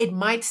 it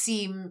might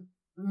seem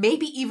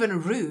maybe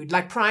even rude,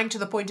 like prying to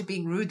the point of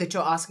being rude that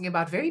you're asking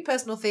about very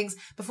personal things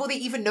before they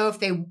even know if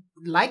they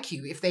like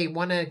you, if they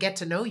want to get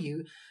to know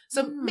you.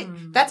 So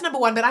that's number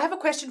one. But I have a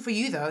question for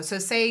you, though. So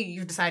say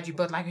you decide you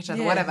both like each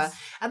other, whatever,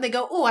 and they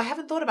go, oh, I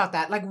haven't thought about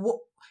that. Like,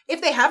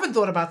 if they haven't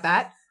thought about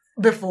that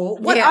before,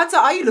 what answer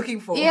are you looking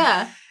for?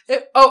 Yeah.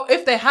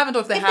 If they haven't or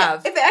if they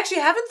have. If they actually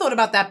haven't thought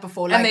about that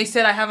before. Like, and they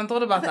said, I haven't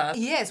thought about that.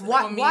 Yes.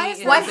 Why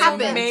is what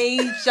happened?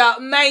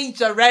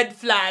 Major red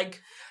flag.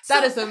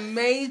 That is a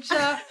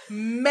major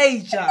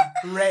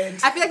red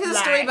I feel like there's a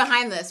story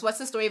behind this. What's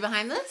the story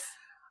behind this?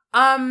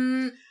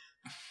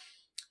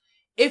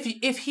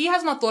 If he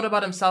has not thought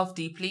about himself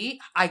deeply,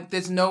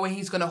 there's no way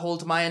he's going to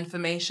hold my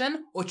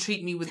information or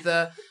treat me with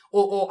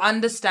or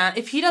understand.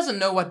 If he doesn't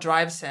know what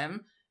drives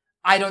him,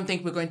 I don't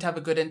think we're going to have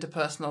a good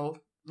interpersonal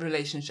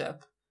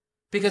relationship.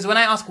 Because when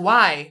I ask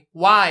why?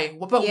 Why?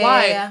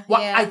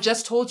 I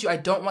just told you I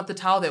don't want the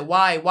towel there.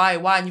 Why?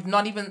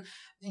 And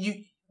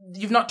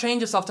you've not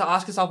trained yourself to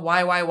ask yourself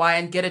why,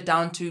 and get it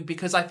down to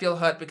because I feel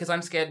hurt, because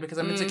I'm scared, because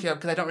I'm insecure,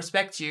 because I don't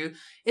respect you.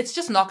 It's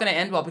just not going to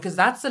end well, because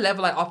that's the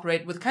level I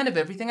operate with kind of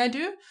everything I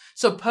do.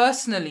 So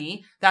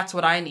personally, that's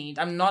what I need.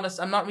 I'm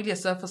not really a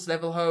surface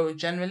level hoe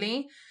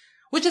generally,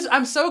 which is,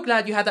 I'm so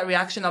glad you had that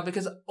reaction now,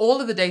 because all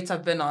of the dates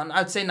I've been on,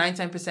 I'd say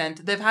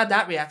 99%, they've had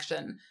that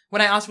reaction.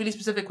 When I ask really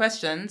specific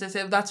questions, they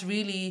say, that's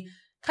really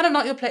kind of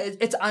not your place.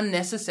 It's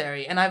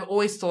unnecessary. And I've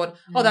always thought,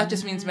 that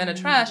just means men are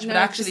trash, but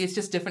actually it's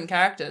just different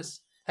characters.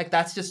 Like,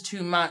 that's just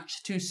too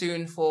much, too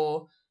soon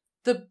for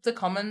the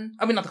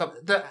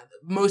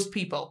most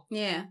people.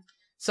 Yeah.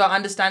 So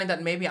understanding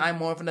that maybe I'm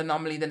more of an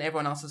anomaly than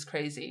everyone else is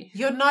crazy.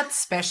 You're not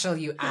special,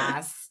 you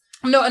ass.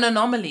 No, an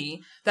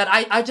anomaly that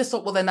I just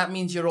thought, well, then that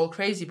means you're all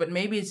crazy. But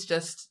maybe it's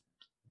just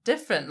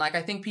different. Like,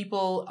 I think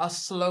people are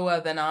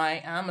slower than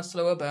I am, a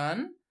slower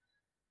burn.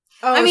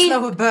 Oh,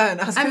 slower burn.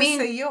 I was going to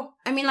say you.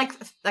 I mean, like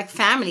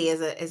family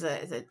is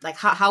a like,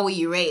 how were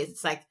you raised?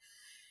 It's like,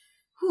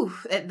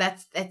 it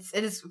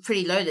is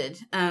pretty loaded.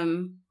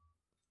 But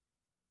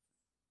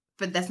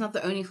that's not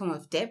the only form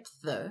of depth,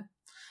 though.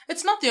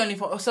 It's not the only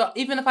form. So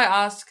even if I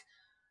ask,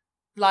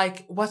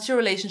 like, what's your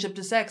relationship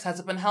to sex? Has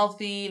it been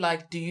healthy?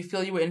 Like, do you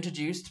feel you were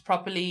introduced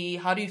properly?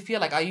 How do you feel?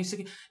 Like, are you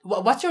secure?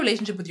 What's your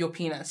relationship with your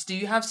penis? Do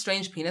you have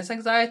strange penis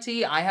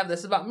anxiety? I have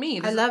this about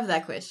me. I love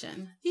that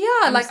question.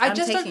 Yeah, I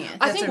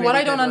think what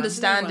I don't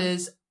understand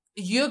is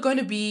you're going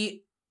to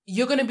be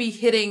you're going to be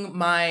hitting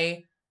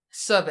my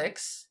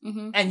cervix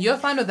and you're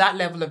fine with that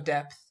level of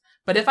depth.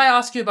 But if I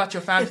ask you about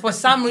your family, for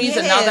some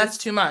reason, now that's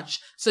too much.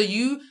 So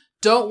you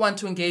don't want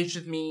to engage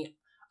with me,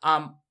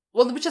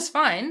 which is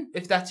fine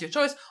if that's your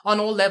choice on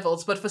all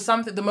levels. But for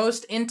something, the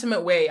most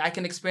intimate way I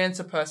can experience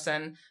a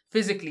person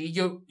physically,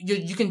 you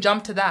can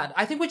jump to that.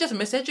 I think we're just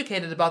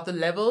miseducated about the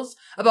levels,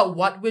 about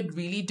what we're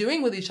really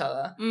doing with each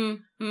other.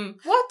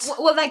 What?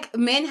 Well, like,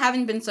 men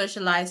haven't been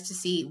socialized to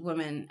see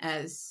women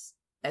as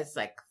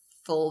like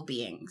full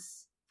beings.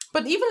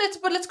 But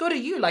let's go to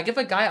you. Like, if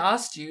a guy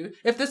asked you,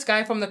 if this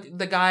guy from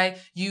the guy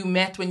you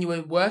met when you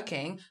were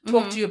working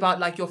talked to you about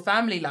like your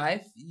family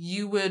life,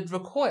 you would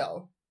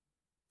recoil.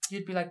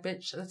 You'd be like,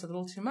 bitch, that's a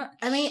little too much.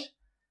 I mean,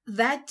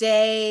 that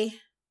day,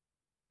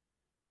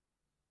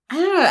 I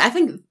don't know. I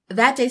think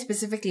that day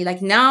specifically,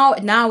 like now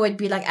it'd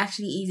be like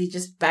actually easy.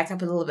 Just back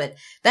up a little bit.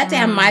 That day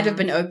I might have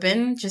been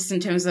open, just in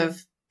terms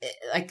of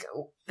like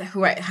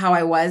how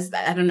I was.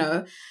 I don't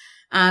know.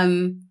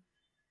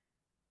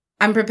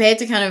 I'm prepared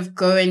to kind of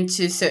go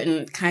into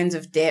certain kinds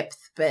of depth,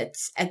 but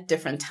at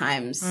different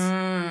times.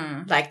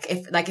 Like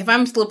if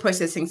I'm still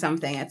processing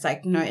something, it's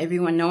like,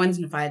 no one's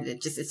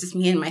invited. It's just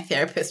me and my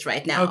therapist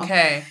right now.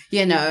 Okay.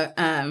 You know,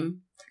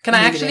 can I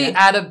actually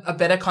add a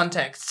better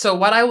context? So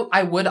what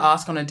I would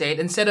ask on a date,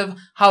 instead of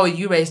how are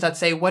you raised, I'd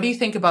say, what do you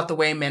think about the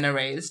way men are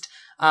raised?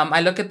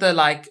 I look at the,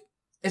 like,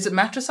 is it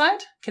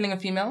matricide? Killing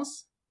of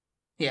females?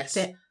 Yes.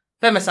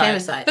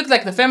 Femicide. Looks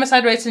like the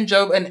femicide rates in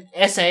Job and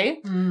SA.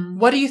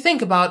 What do you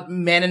think about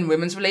men and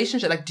women's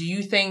relationship? Like,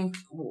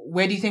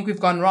 where do you think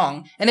we've gone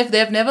wrong? And if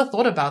they've never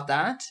thought about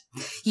that.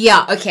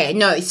 Yeah, okay.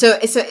 No, so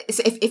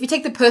if you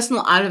take the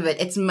personal out of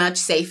it, it's much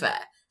safer.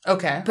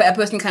 Okay. But a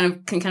person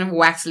can kind of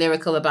wax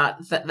lyrical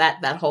about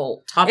that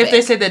whole topic. If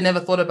they say they'd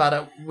never thought about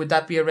it, would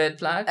that be a red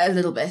flag? A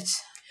little bit.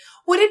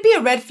 Would it be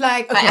a red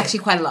flag? Okay.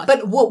 Actually, quite a lot.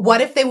 But what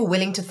if they were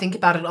willing to think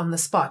about it on the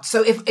spot?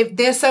 So if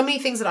there's so many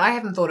things that I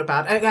haven't thought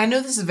about, I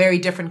know this is very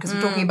different because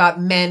we're talking about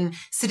men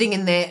sitting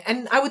in there,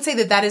 and I would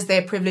say that is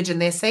their privilege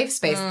and their safe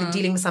space,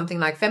 dealing with something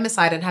like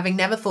femicide and having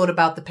never thought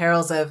about the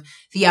perils of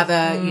the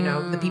other,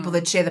 the people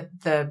that share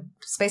the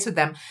space with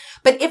them.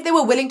 But if they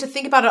were willing to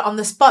think about it on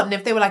the spot, and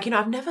if they were like,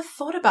 I've never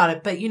thought about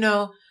it, but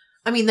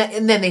I mean,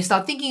 and then they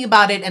start thinking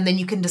about it, and then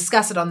you can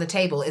discuss it on the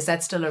table. Is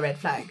that still a red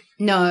flag?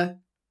 No,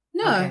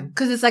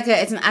 because it's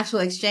it's an actual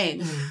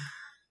exchange.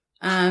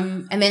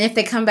 And then if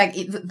they come back,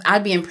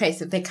 I'd be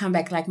impressed if they come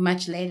back like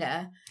much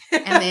later,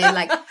 and they're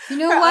like,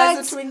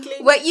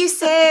 what you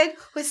said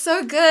was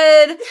so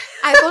good.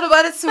 I thought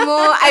about it some more.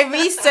 I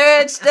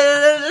researched.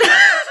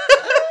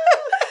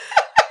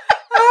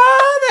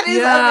 Oh, that is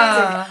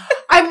amazing.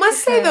 I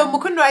must say though,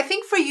 Mukunda, I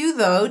think for you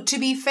though, to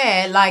be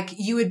fair, like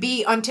you would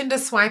be on Tinder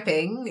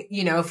swiping,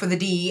 for the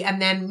D,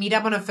 and then meet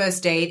up on a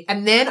first date,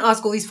 and then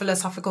ask all these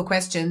philosophical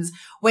questions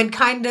when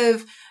kind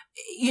of,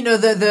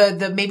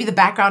 the maybe the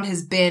background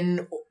has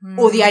been,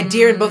 or the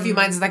idea in both of your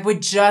minds is like, we're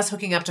just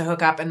hooking up to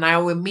hook up, and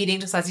now we're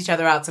meeting to suss each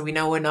other out, so we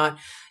know we're not,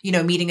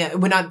 we're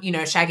not,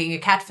 shagging a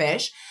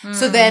catfish.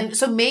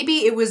 So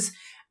maybe it was,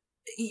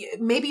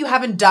 maybe you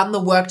haven't done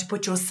the work to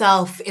put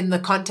yourself in the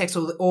context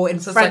or in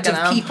front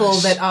of people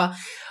that are,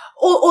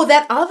 or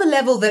that are the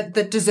level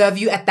that deserve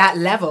you at that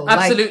level.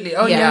 Absolutely.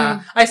 Like,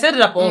 yeah. I set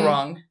it up all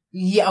wrong.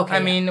 Yeah. Okay. I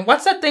mean,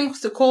 what's that thing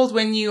called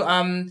when you,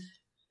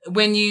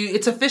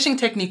 it's a fishing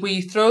technique where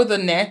you throw the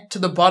net to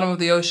the bottom of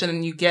the ocean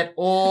and you get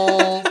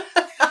all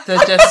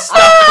the just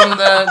stuff from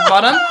the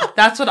bottom?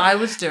 That's what I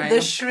was doing.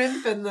 The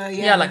shrimp and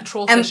the, like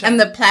trawl fishing. And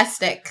the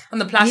plastic. And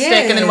the plastic,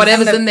 and then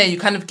whatever's in there, you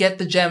kind of get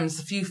the gems,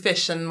 a few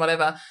fish and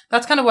whatever.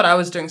 That's kind of what I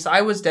was doing. So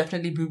I was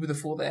definitely boo-boo the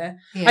fool there.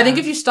 Yeah. I think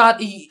if you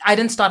start, I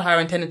didn't start how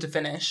I intended to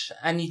finish,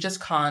 and you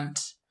just can't,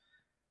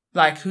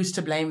 like, who's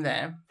to blame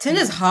there?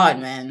 Tinder's hard,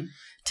 man.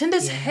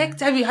 Tinder's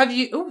hectic. Have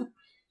you, ooh.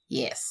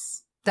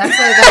 Yes. That's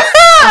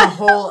a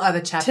whole other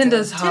chapter.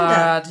 Tinder's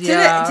hard.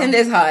 Yeah.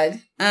 Tinder's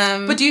hard.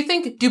 But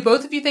do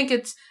both of you think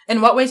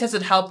in what ways has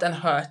it helped and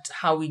hurt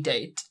how we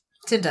date?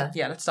 Tinder.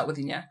 Yeah, let's start with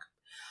Inyak.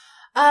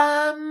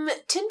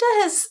 Tinder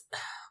has,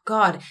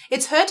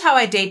 it's hurt how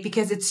I date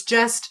because it's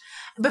just,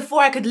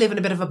 before I could live in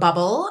a bit of a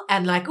bubble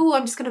and like,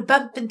 I'm just going to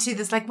bump into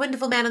this like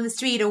wonderful man on the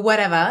street or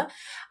whatever.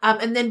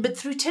 But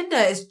through Tinder,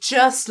 it's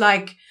just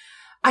like,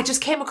 I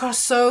just came across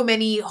so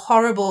many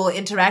horrible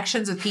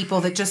interactions with people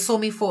that just saw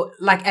me for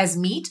like as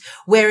meat.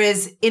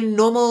 Whereas in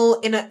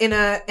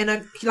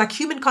a like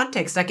human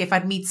context, like if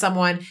I'd meet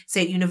someone,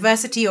 say at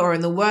university or in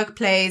the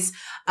workplace,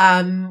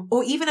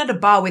 or even at a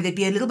bar where there'd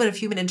be a little bit of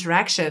human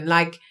interaction,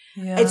 like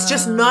it's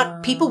just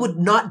not, people would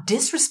not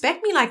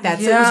disrespect me like that.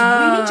 So it was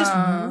really just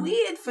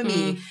weird for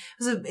me. It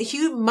was a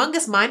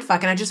humongous mindfuck.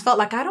 And I just felt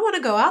like I don't want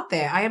to go out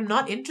there. I am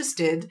not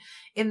interested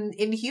in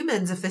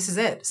humans if this is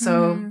it.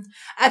 So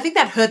I think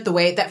that hurt the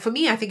way that for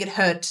me, I think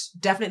it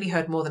definitely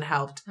hurt more than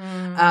helped.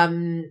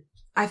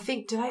 I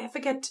think, did I ever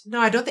get,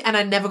 no, I don't think, and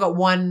I never got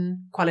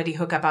one quality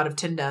hookup out of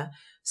Tinder.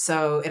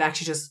 So it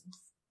actually just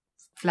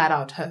flat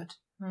out hurt.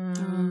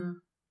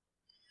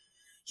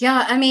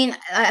 Yeah. I mean,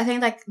 I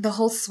think like the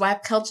whole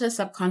swipe culture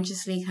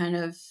subconsciously kind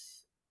of,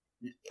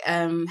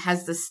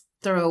 has this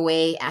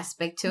throwaway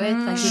aspect to it.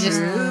 Like, you just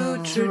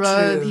True,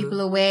 throw true.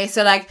 people away.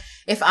 So, like,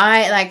 if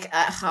I, like,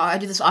 I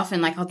do this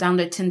often, like, I'll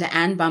download Tinder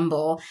and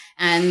Bumble,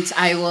 and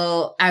I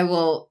will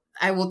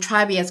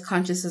try to be as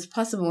conscious as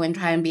possible and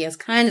try and be as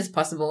kind as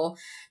possible,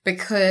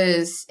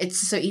 because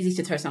it's so easy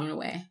to throw someone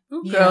away.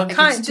 Ooh, Yeah, girl,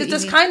 like, it's too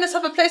does easy. kindness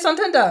have a place on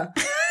Tinder?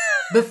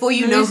 Before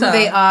you know who Louisa.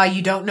 they are,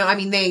 you don't know. I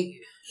mean,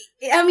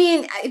 I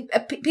mean,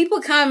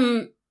 people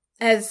come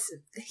as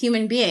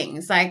human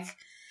beings. Like,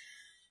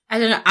 I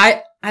don't know.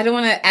 I don't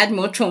want to add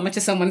more trauma to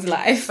someone's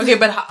life.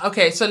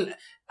 Okay, so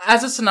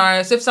as a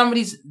scenario, so if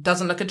somebody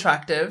doesn't look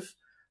attractive,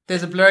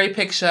 there's a blurry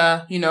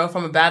picture,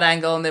 from a bad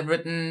angle, and they've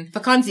written. If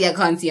I can't see, I'm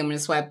going to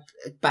swipe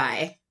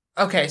by.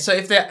 Okay, so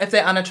if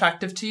they're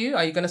unattractive to you,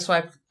 are you going to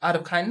swipe out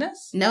of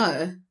kindness?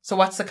 No. So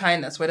what's the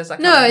kindness? Where does that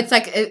come No, in? it's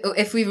like,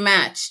 if we've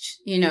matched,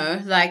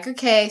 like,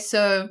 okay,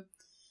 so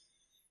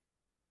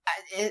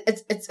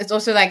it's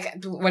also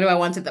like, what do I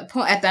want at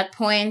that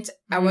point?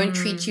 I won't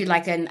treat you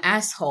like an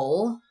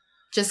asshole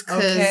just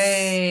because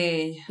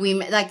Okay. we,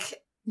 like,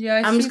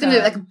 Yeah, I'm just going to,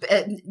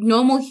 like,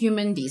 normal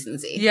human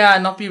decency. Yeah,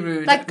 not be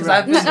rude. Like, 'cause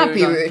I've been not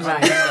be on rude.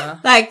 Tinder.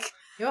 Like,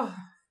 oh,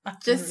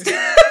 just, I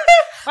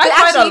But fight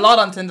actually- a lot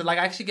on Tinder. Like,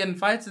 I actually get in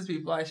fights with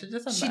people. I should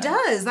just have she that.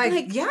 does.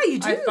 Like, yeah, you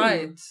do. I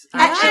fight.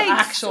 Actually,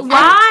 Actual fight.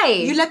 why?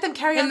 You let them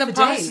carry In on the for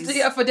past, days.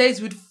 yeah, for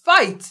days, we'd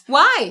fight.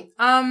 Why?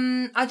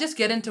 I just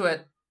get into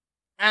it.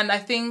 And I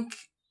think,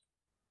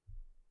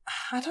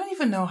 I don't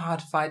even know how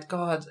to fight.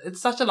 God,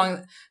 it's such a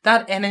long,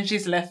 that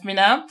energy's left me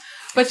now.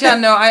 But yeah,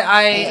 no,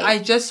 I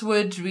just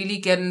would really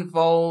get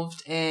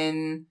involved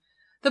in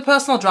the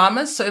personal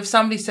dramas. So if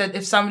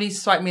somebody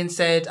swiped me and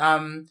said,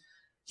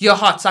 you're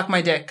hot, suck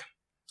my dick,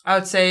 I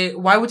would say,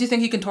 why would you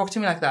think you can talk to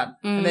me like that?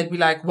 And they'd be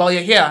like, well,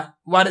 you're here.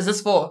 What is this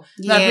for?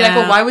 And I'd be like,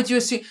 well, why would you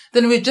assume?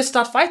 Then we'd just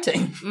start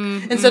fighting.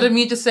 Instead of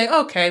me just saying,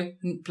 okay,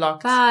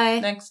 blocked. Bye.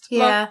 Next.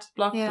 Yeah.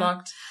 Blocked. Yeah.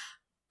 Blocked.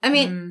 I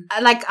mean,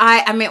 like,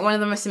 I met one of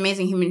the most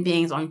amazing human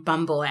beings on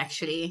Bumble,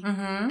 actually.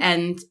 Mm-hmm.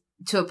 And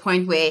to a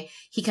point where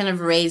he kind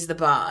of raised the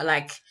bar.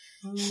 Like,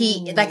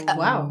 he, like,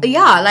 wow.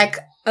 yeah, like,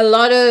 a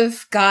lot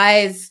of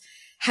guys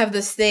have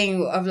this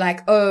thing of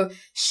like, oh,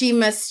 she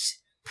must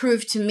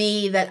prove to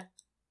me that,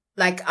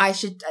 like, I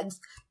should,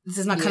 this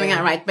is not coming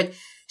out right, but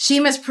she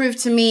must prove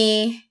to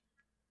me,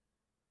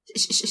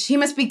 she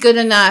must be good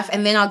enough,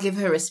 and then I'll give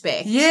her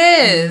respect.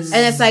 Yes.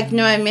 And it's like,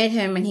 no, I met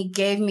him and he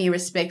gave me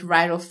respect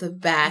right off the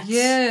bat.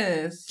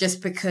 Yes.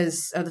 Just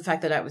because of the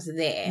fact that I was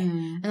there.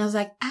 And I was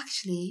like,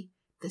 actually,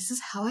 this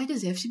is how I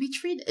deserve to be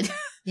treated.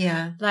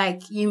 Yeah.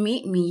 Like, you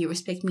meet me, you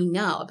respect me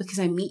now because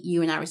I meet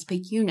you and I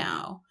respect you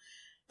now.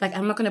 Like,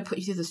 I'm not going to put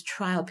you through this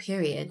trial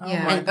period.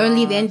 Yeah. my And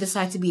only then gosh.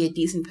 decide to be a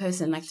decent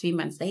person like 3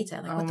 months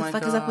later. Like, Oh what the my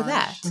fuck is up with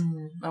that? gosh.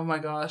 Oh my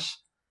gosh.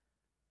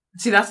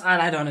 See, that's,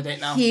 I don't want to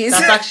date now. He's-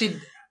 That's actually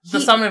the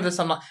summary of the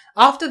summer.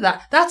 After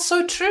that, that's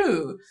so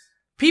true.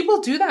 People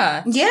do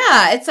that.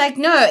 Yeah, it's like,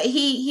 no,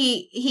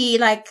 he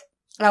like,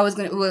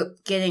 we were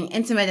getting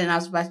intimate and I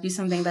was about to do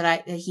something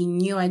that he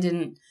knew I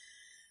didn't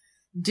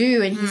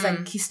do. And he's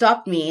like, he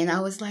stopped me and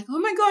I was like, oh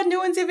my God, no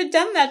one's ever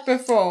done that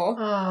before.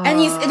 And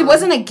it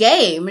wasn't a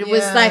game. It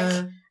was like,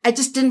 I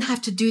just didn't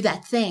have to do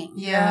that thing.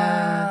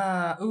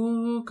 Yeah.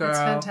 Ooh, girl. That's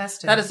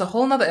fantastic. That is a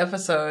whole nother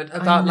episode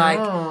about know.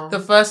 like the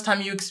first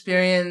time you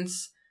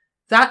experience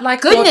that,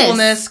 like, Goodness.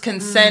 thoughtfulness,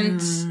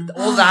 consent,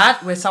 all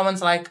that, where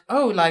someone's like,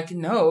 oh, like,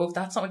 no,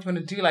 that's not what you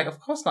want to do. Like,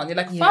 of course not. And you're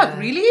like, fuck, Yeah.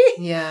 really?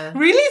 Yeah.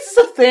 Really? Is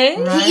this a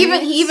thing? Right.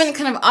 He even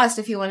kind of asked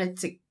if he wanted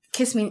to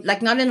kiss me,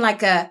 like, not in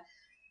like a,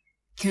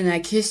 can I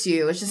kiss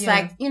you? It's just Yeah.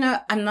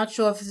 like, I'm not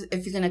sure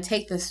if you're going to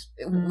take this.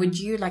 Would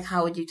you, like,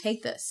 how would you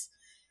take this?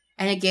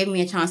 And it gave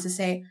me a chance to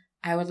say,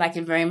 I would like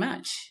it very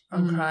much.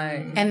 I'm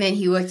crying. And then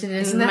he worked it in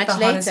Isn't that much the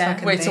hottest later.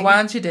 fucking Wait, so thing? why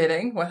aren't you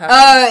dating? What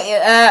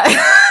happened?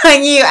 I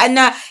knew. And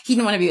no, he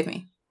didn't want to be with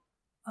me.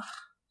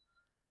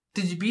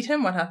 Did you beat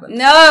him? What happened?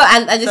 No,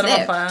 I just Set him on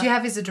left. fire? Do you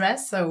have his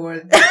address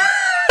or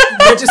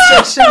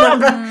registration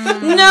number?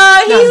 No,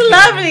 he's kidding, I'm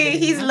lovely. kidding.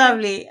 He's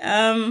lovely.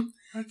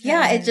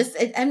 Yeah,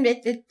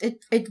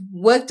 it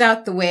worked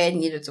out the way it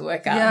needed to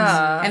work out.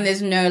 Yeah. And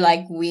there's no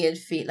like weird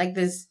feet. Like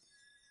there's,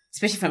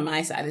 especially from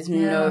my side, there's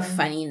no Yeah.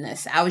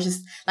 funniness. I was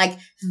just like,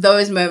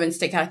 those moments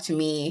stick out to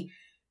me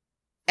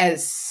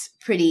as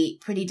pretty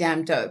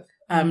damn dope.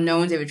 No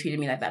one's ever treated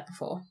me like that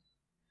before.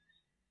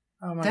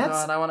 Oh my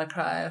That's- God, I want to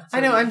cry.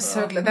 I know, I'm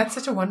so glad. That's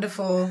such a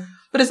wonderful...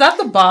 But is that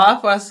the bar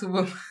for us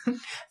women?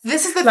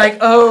 This is the Like,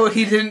 oh,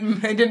 he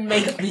didn't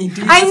make me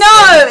do I this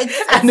know! thing.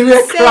 It's And we're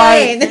insane.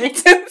 crying.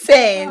 It's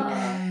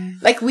insane.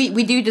 Like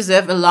we do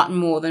deserve a lot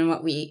more than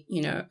what we,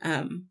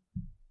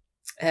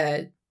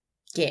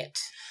 get.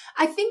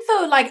 I think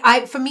though,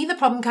 like for me, the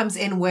problem comes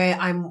in where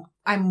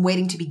I'm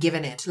waiting to be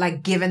given it,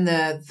 like given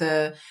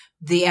the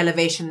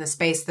elevation, the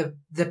space,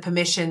 the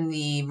permission,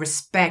 the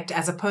respect,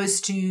 as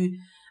opposed to,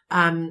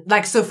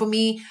 so for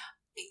me,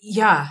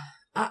 yeah,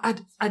 I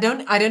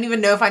don't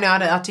even know if I know how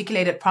to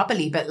articulate it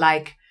properly, but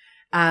like,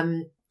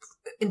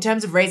 in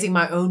terms of raising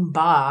my own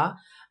bar,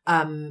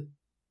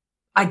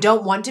 I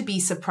don't want to be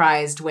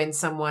surprised when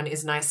someone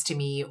is nice to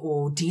me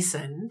or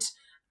decent.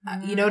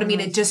 You know what I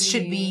mean? It just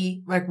should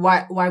be like,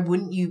 why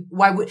wouldn't you,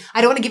 I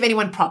don't want to give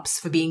anyone props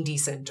for being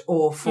decent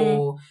or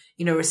for,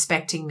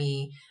 respecting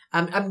me.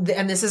 And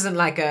this isn't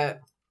like a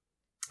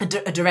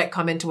direct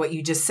comment to what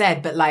you just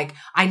said, but like,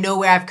 I know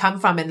where I've come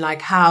from and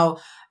like how,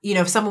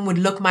 if someone would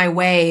look my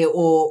way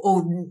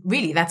or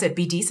really that's it,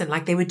 be decent.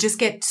 Like they would just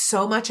get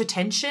so much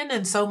attention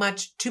and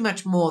too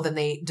much more than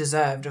they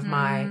deserved of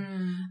my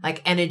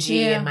like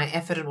energy and my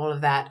effort and all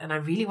of that. And I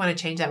really want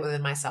to change that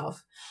within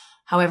myself.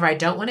 However, I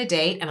don't want to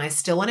date and I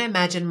still want to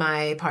imagine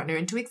my partner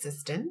into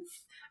existence.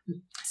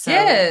 So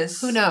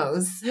yes. Who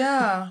knows?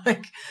 Yeah.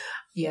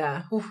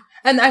 Yeah. Oof.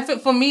 And I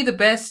think for me, the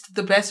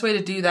best way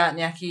to do that,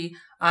 Nyaki,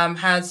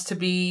 has to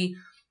be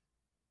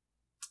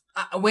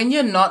when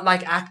you're not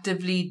like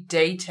actively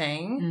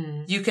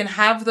dating, you can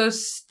have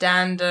those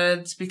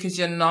standards because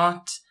you're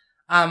not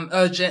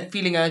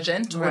feeling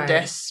urgent or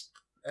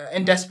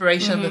in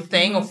desperation of the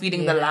thing or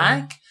feeling the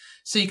lack.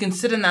 So you can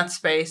sit in that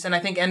space. And I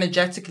think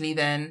energetically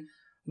then,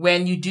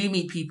 when you do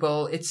meet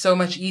people, it's so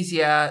much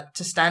easier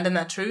to stand in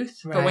that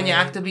truth. Right. But when you're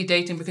actively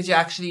dating, because you're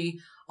actually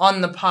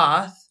on the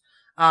path,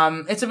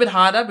 it's a bit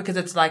harder because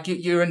it's like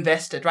you're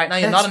invested. Right now,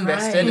 you're not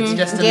invested. Right. It's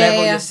just a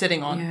level you're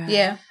sitting on.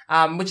 Yeah.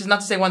 Which is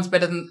not to say one's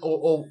better than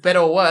or better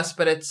or worse,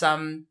 but it's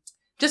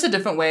just a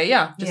different way.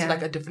 Yeah. Just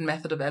like a different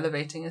method of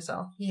elevating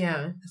yourself.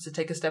 Yeah. Is to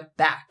take a step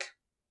back.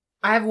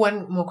 I have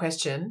one more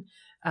question.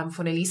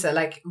 For Nelisa,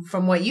 like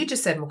from what you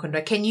just said,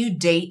 Mukunda, can you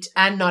date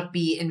and not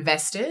be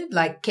invested?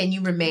 Like, can you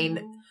remain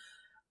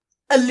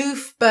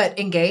aloof but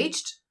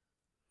engaged?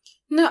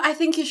 No, I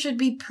think you should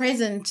be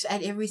present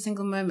at every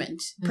single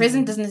moment.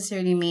 Present doesn't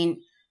necessarily mean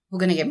we're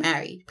going to get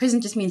married.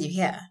 Present just means you're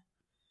here.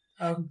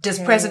 Okay. Does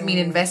present mean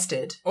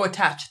invested? Or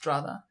attached,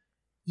 rather?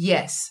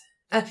 Yes.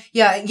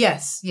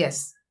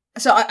 Yes.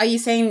 So are you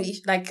saying,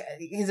 like,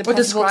 is it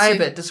possible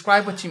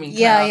Describe what you mean.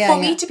 For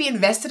me to be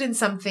invested in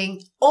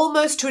something,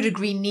 almost to a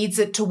degree, needs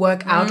it to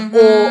work out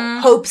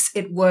or hopes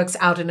it works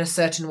out in a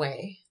certain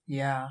way.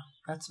 Yeah,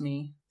 that's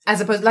me. As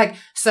opposed, actually,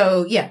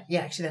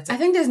 that's it. I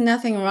think there's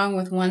nothing wrong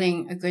with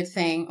wanting a good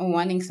thing or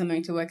wanting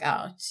something to work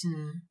out.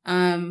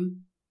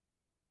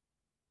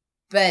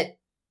 But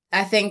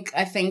I think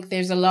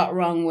there's a lot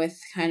wrong with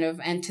kind of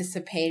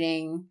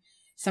anticipating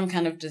some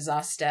kind of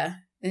disaster.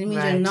 It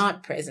means you're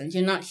not present.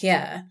 You're not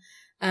here.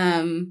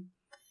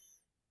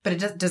 But it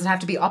doesn't have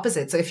to be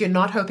opposite. So if you're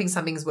not hoping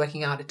something's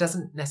working out, it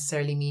doesn't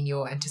necessarily mean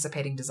you're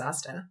anticipating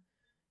disaster.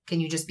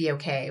 Can you just be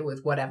okay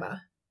with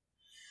whatever?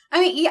 I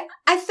mean, yeah,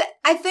 I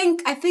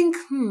think.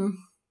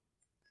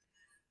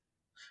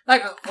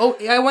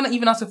 I want to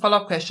even ask a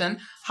follow-up question.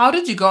 How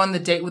did you go on the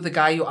date with the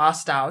guy you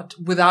asked out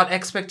without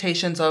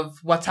expectations of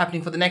what's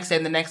happening for the next day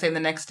and the next day and the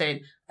next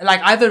day?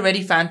 Like, I've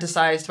already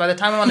fantasized. By the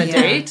time I'm on a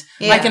date,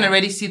 I can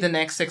already see the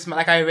next 6 months.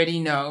 Like, I already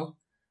know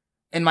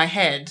in my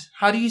head.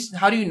 How do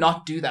you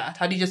not do that?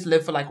 How do you just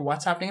live for, like,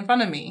 what's happening in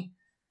front of me?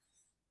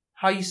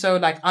 How are you so,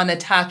 like,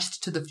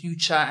 unattached to the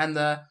future and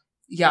the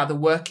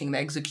working, the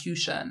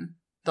execution,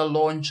 the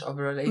launch of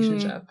a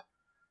relationship?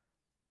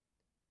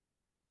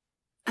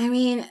 I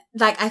mean,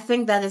 like, I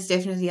think that is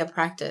definitely a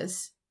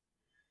practice.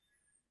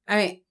 I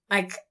mean,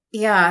 like,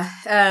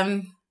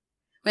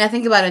 when I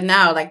think about it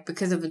now, like,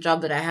 because of the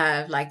job that I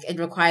have, like, it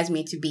requires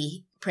me to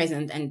be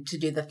present and to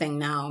do the thing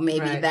now.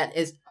 Maybe that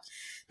is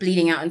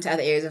bleeding out into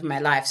other areas of my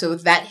life. So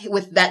with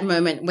that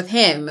moment with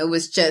him, it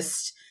was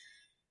just,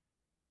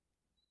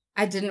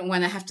 I didn't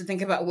want to have to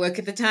think about work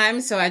at the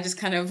time. So I just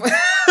kind of,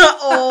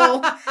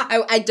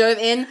 I dove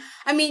in.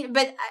 I mean,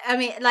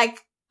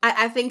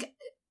 I think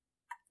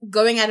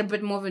going at a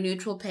bit more of a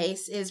neutral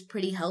pace is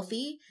pretty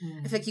healthy.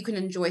 I feel like you can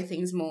enjoy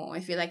things more. I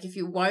feel like if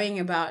you're worrying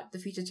about the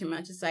future too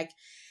much, it's like,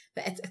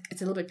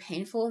 it's a little bit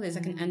painful. There's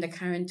like an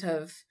undercurrent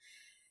of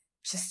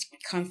just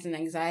constant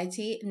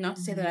anxiety. Not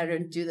to say that I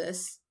don't do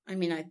this. I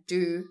mean, I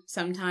do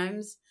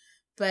sometimes,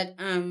 but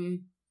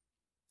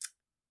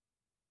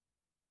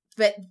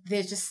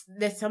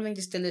there's something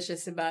just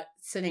delicious about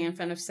sitting in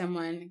front of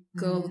someone,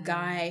 girl,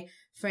 guy,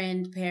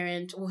 friend,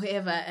 parent, or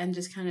whoever, and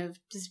just kind of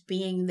just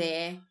being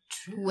there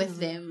with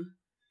them.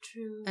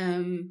 True.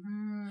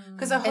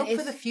 Because I hope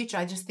for the future.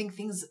 I just think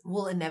things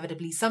will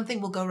inevitably,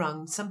 something will go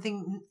wrong.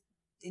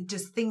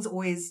 Things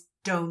always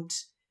don't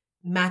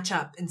match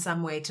up in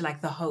some way to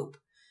like the hope.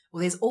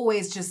 Well, there's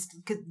always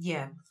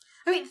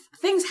I mean,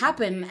 things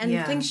happen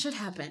and things should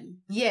happen.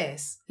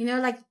 Yes.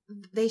 Like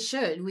they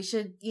should. We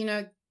should,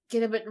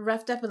 get a bit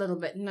roughed up a little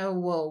bit. No,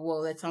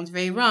 whoa, that sounds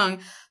very wrong.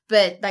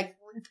 But like,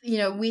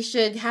 we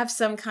should have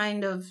some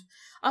kind of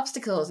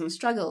obstacles and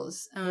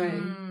struggles.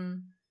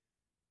 And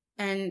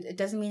it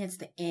doesn't mean it's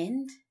the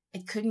end.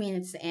 It could mean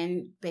it's the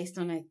end based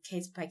on a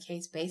case by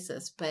case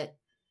basis, but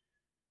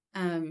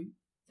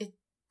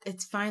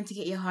it's fine to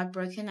get your heart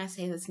broken. I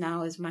say this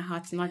now as my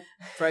heart's not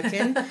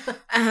broken. But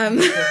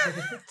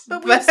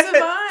we've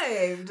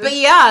survived. But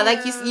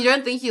like you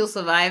don't think you'll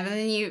survive, and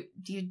then you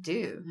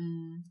do.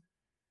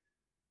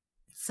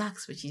 It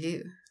sucks, but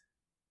you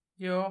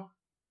do.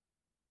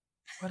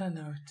 What a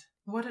note.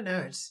 What a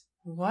note.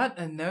 What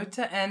a note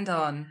to end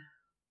on.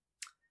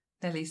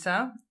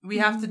 Nelisa, we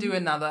have to do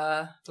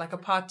another, like a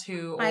part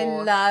 2. Or... I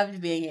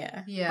loved being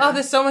here. Yeah. Oh,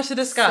 there's so much to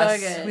discuss.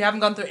 So good. We haven't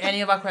gone through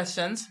any of our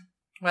questions.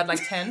 We had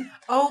like 10.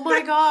 Oh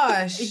my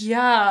gosh.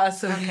 Yeah,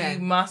 so Okay.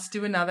 we must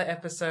do another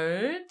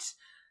episode.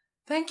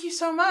 Thank you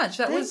so much.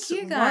 That Thank was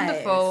you, guys.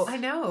 wonderful. I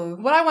know.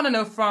 What I want to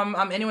know from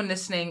anyone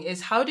listening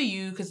is how do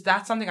you, because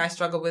that's something I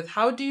struggle with,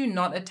 how do you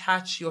not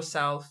attach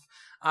yourself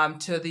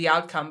to the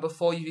outcome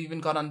before you've even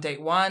got on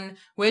date 1?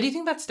 Where do you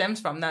think that stems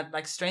from? That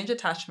like strange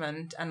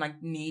attachment and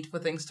like need for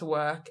things to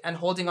work and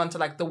holding on to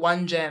like the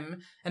one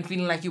gem and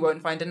feeling like you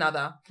won't find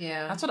another.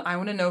 Yeah. That's what I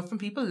want to know from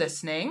people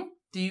listening.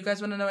 Do you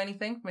guys want to know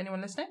anything from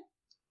anyone listening?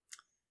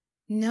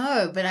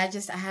 No, but I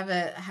have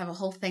a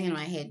whole thing in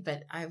my head,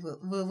 but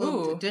we'll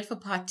Ooh. do it for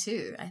part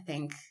 2, I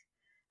think.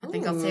 I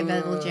think I'll save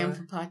that little gem Ooh.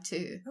 for part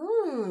 2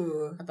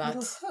 Ooh. about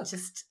little hook.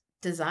 just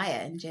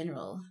desire in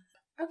general.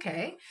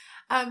 Okay.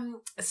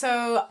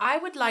 So I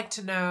would like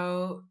to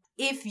know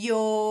if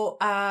your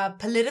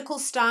political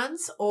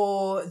stance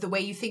or the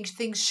way you think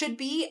things should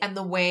be and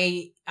the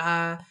way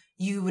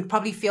you would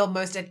probably feel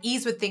most at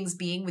ease with things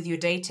being with your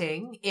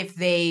dating, if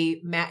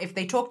they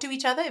talk to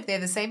each other, if they're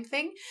the same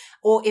thing,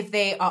 or if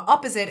they are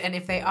opposite, and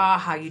if they are,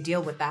 how you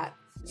deal with that.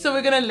 So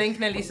we're going to link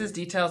Nelisa's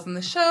details in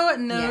the show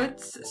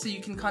notes so you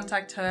can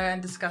contact her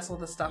and discuss all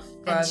the stuff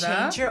further. And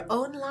change your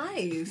own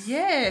life.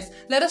 Yes.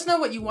 Let us know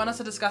what you want us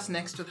to discuss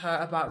next with her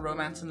about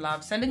romance and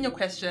love. Send in your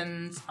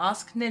questions.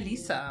 Ask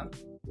Nelisa.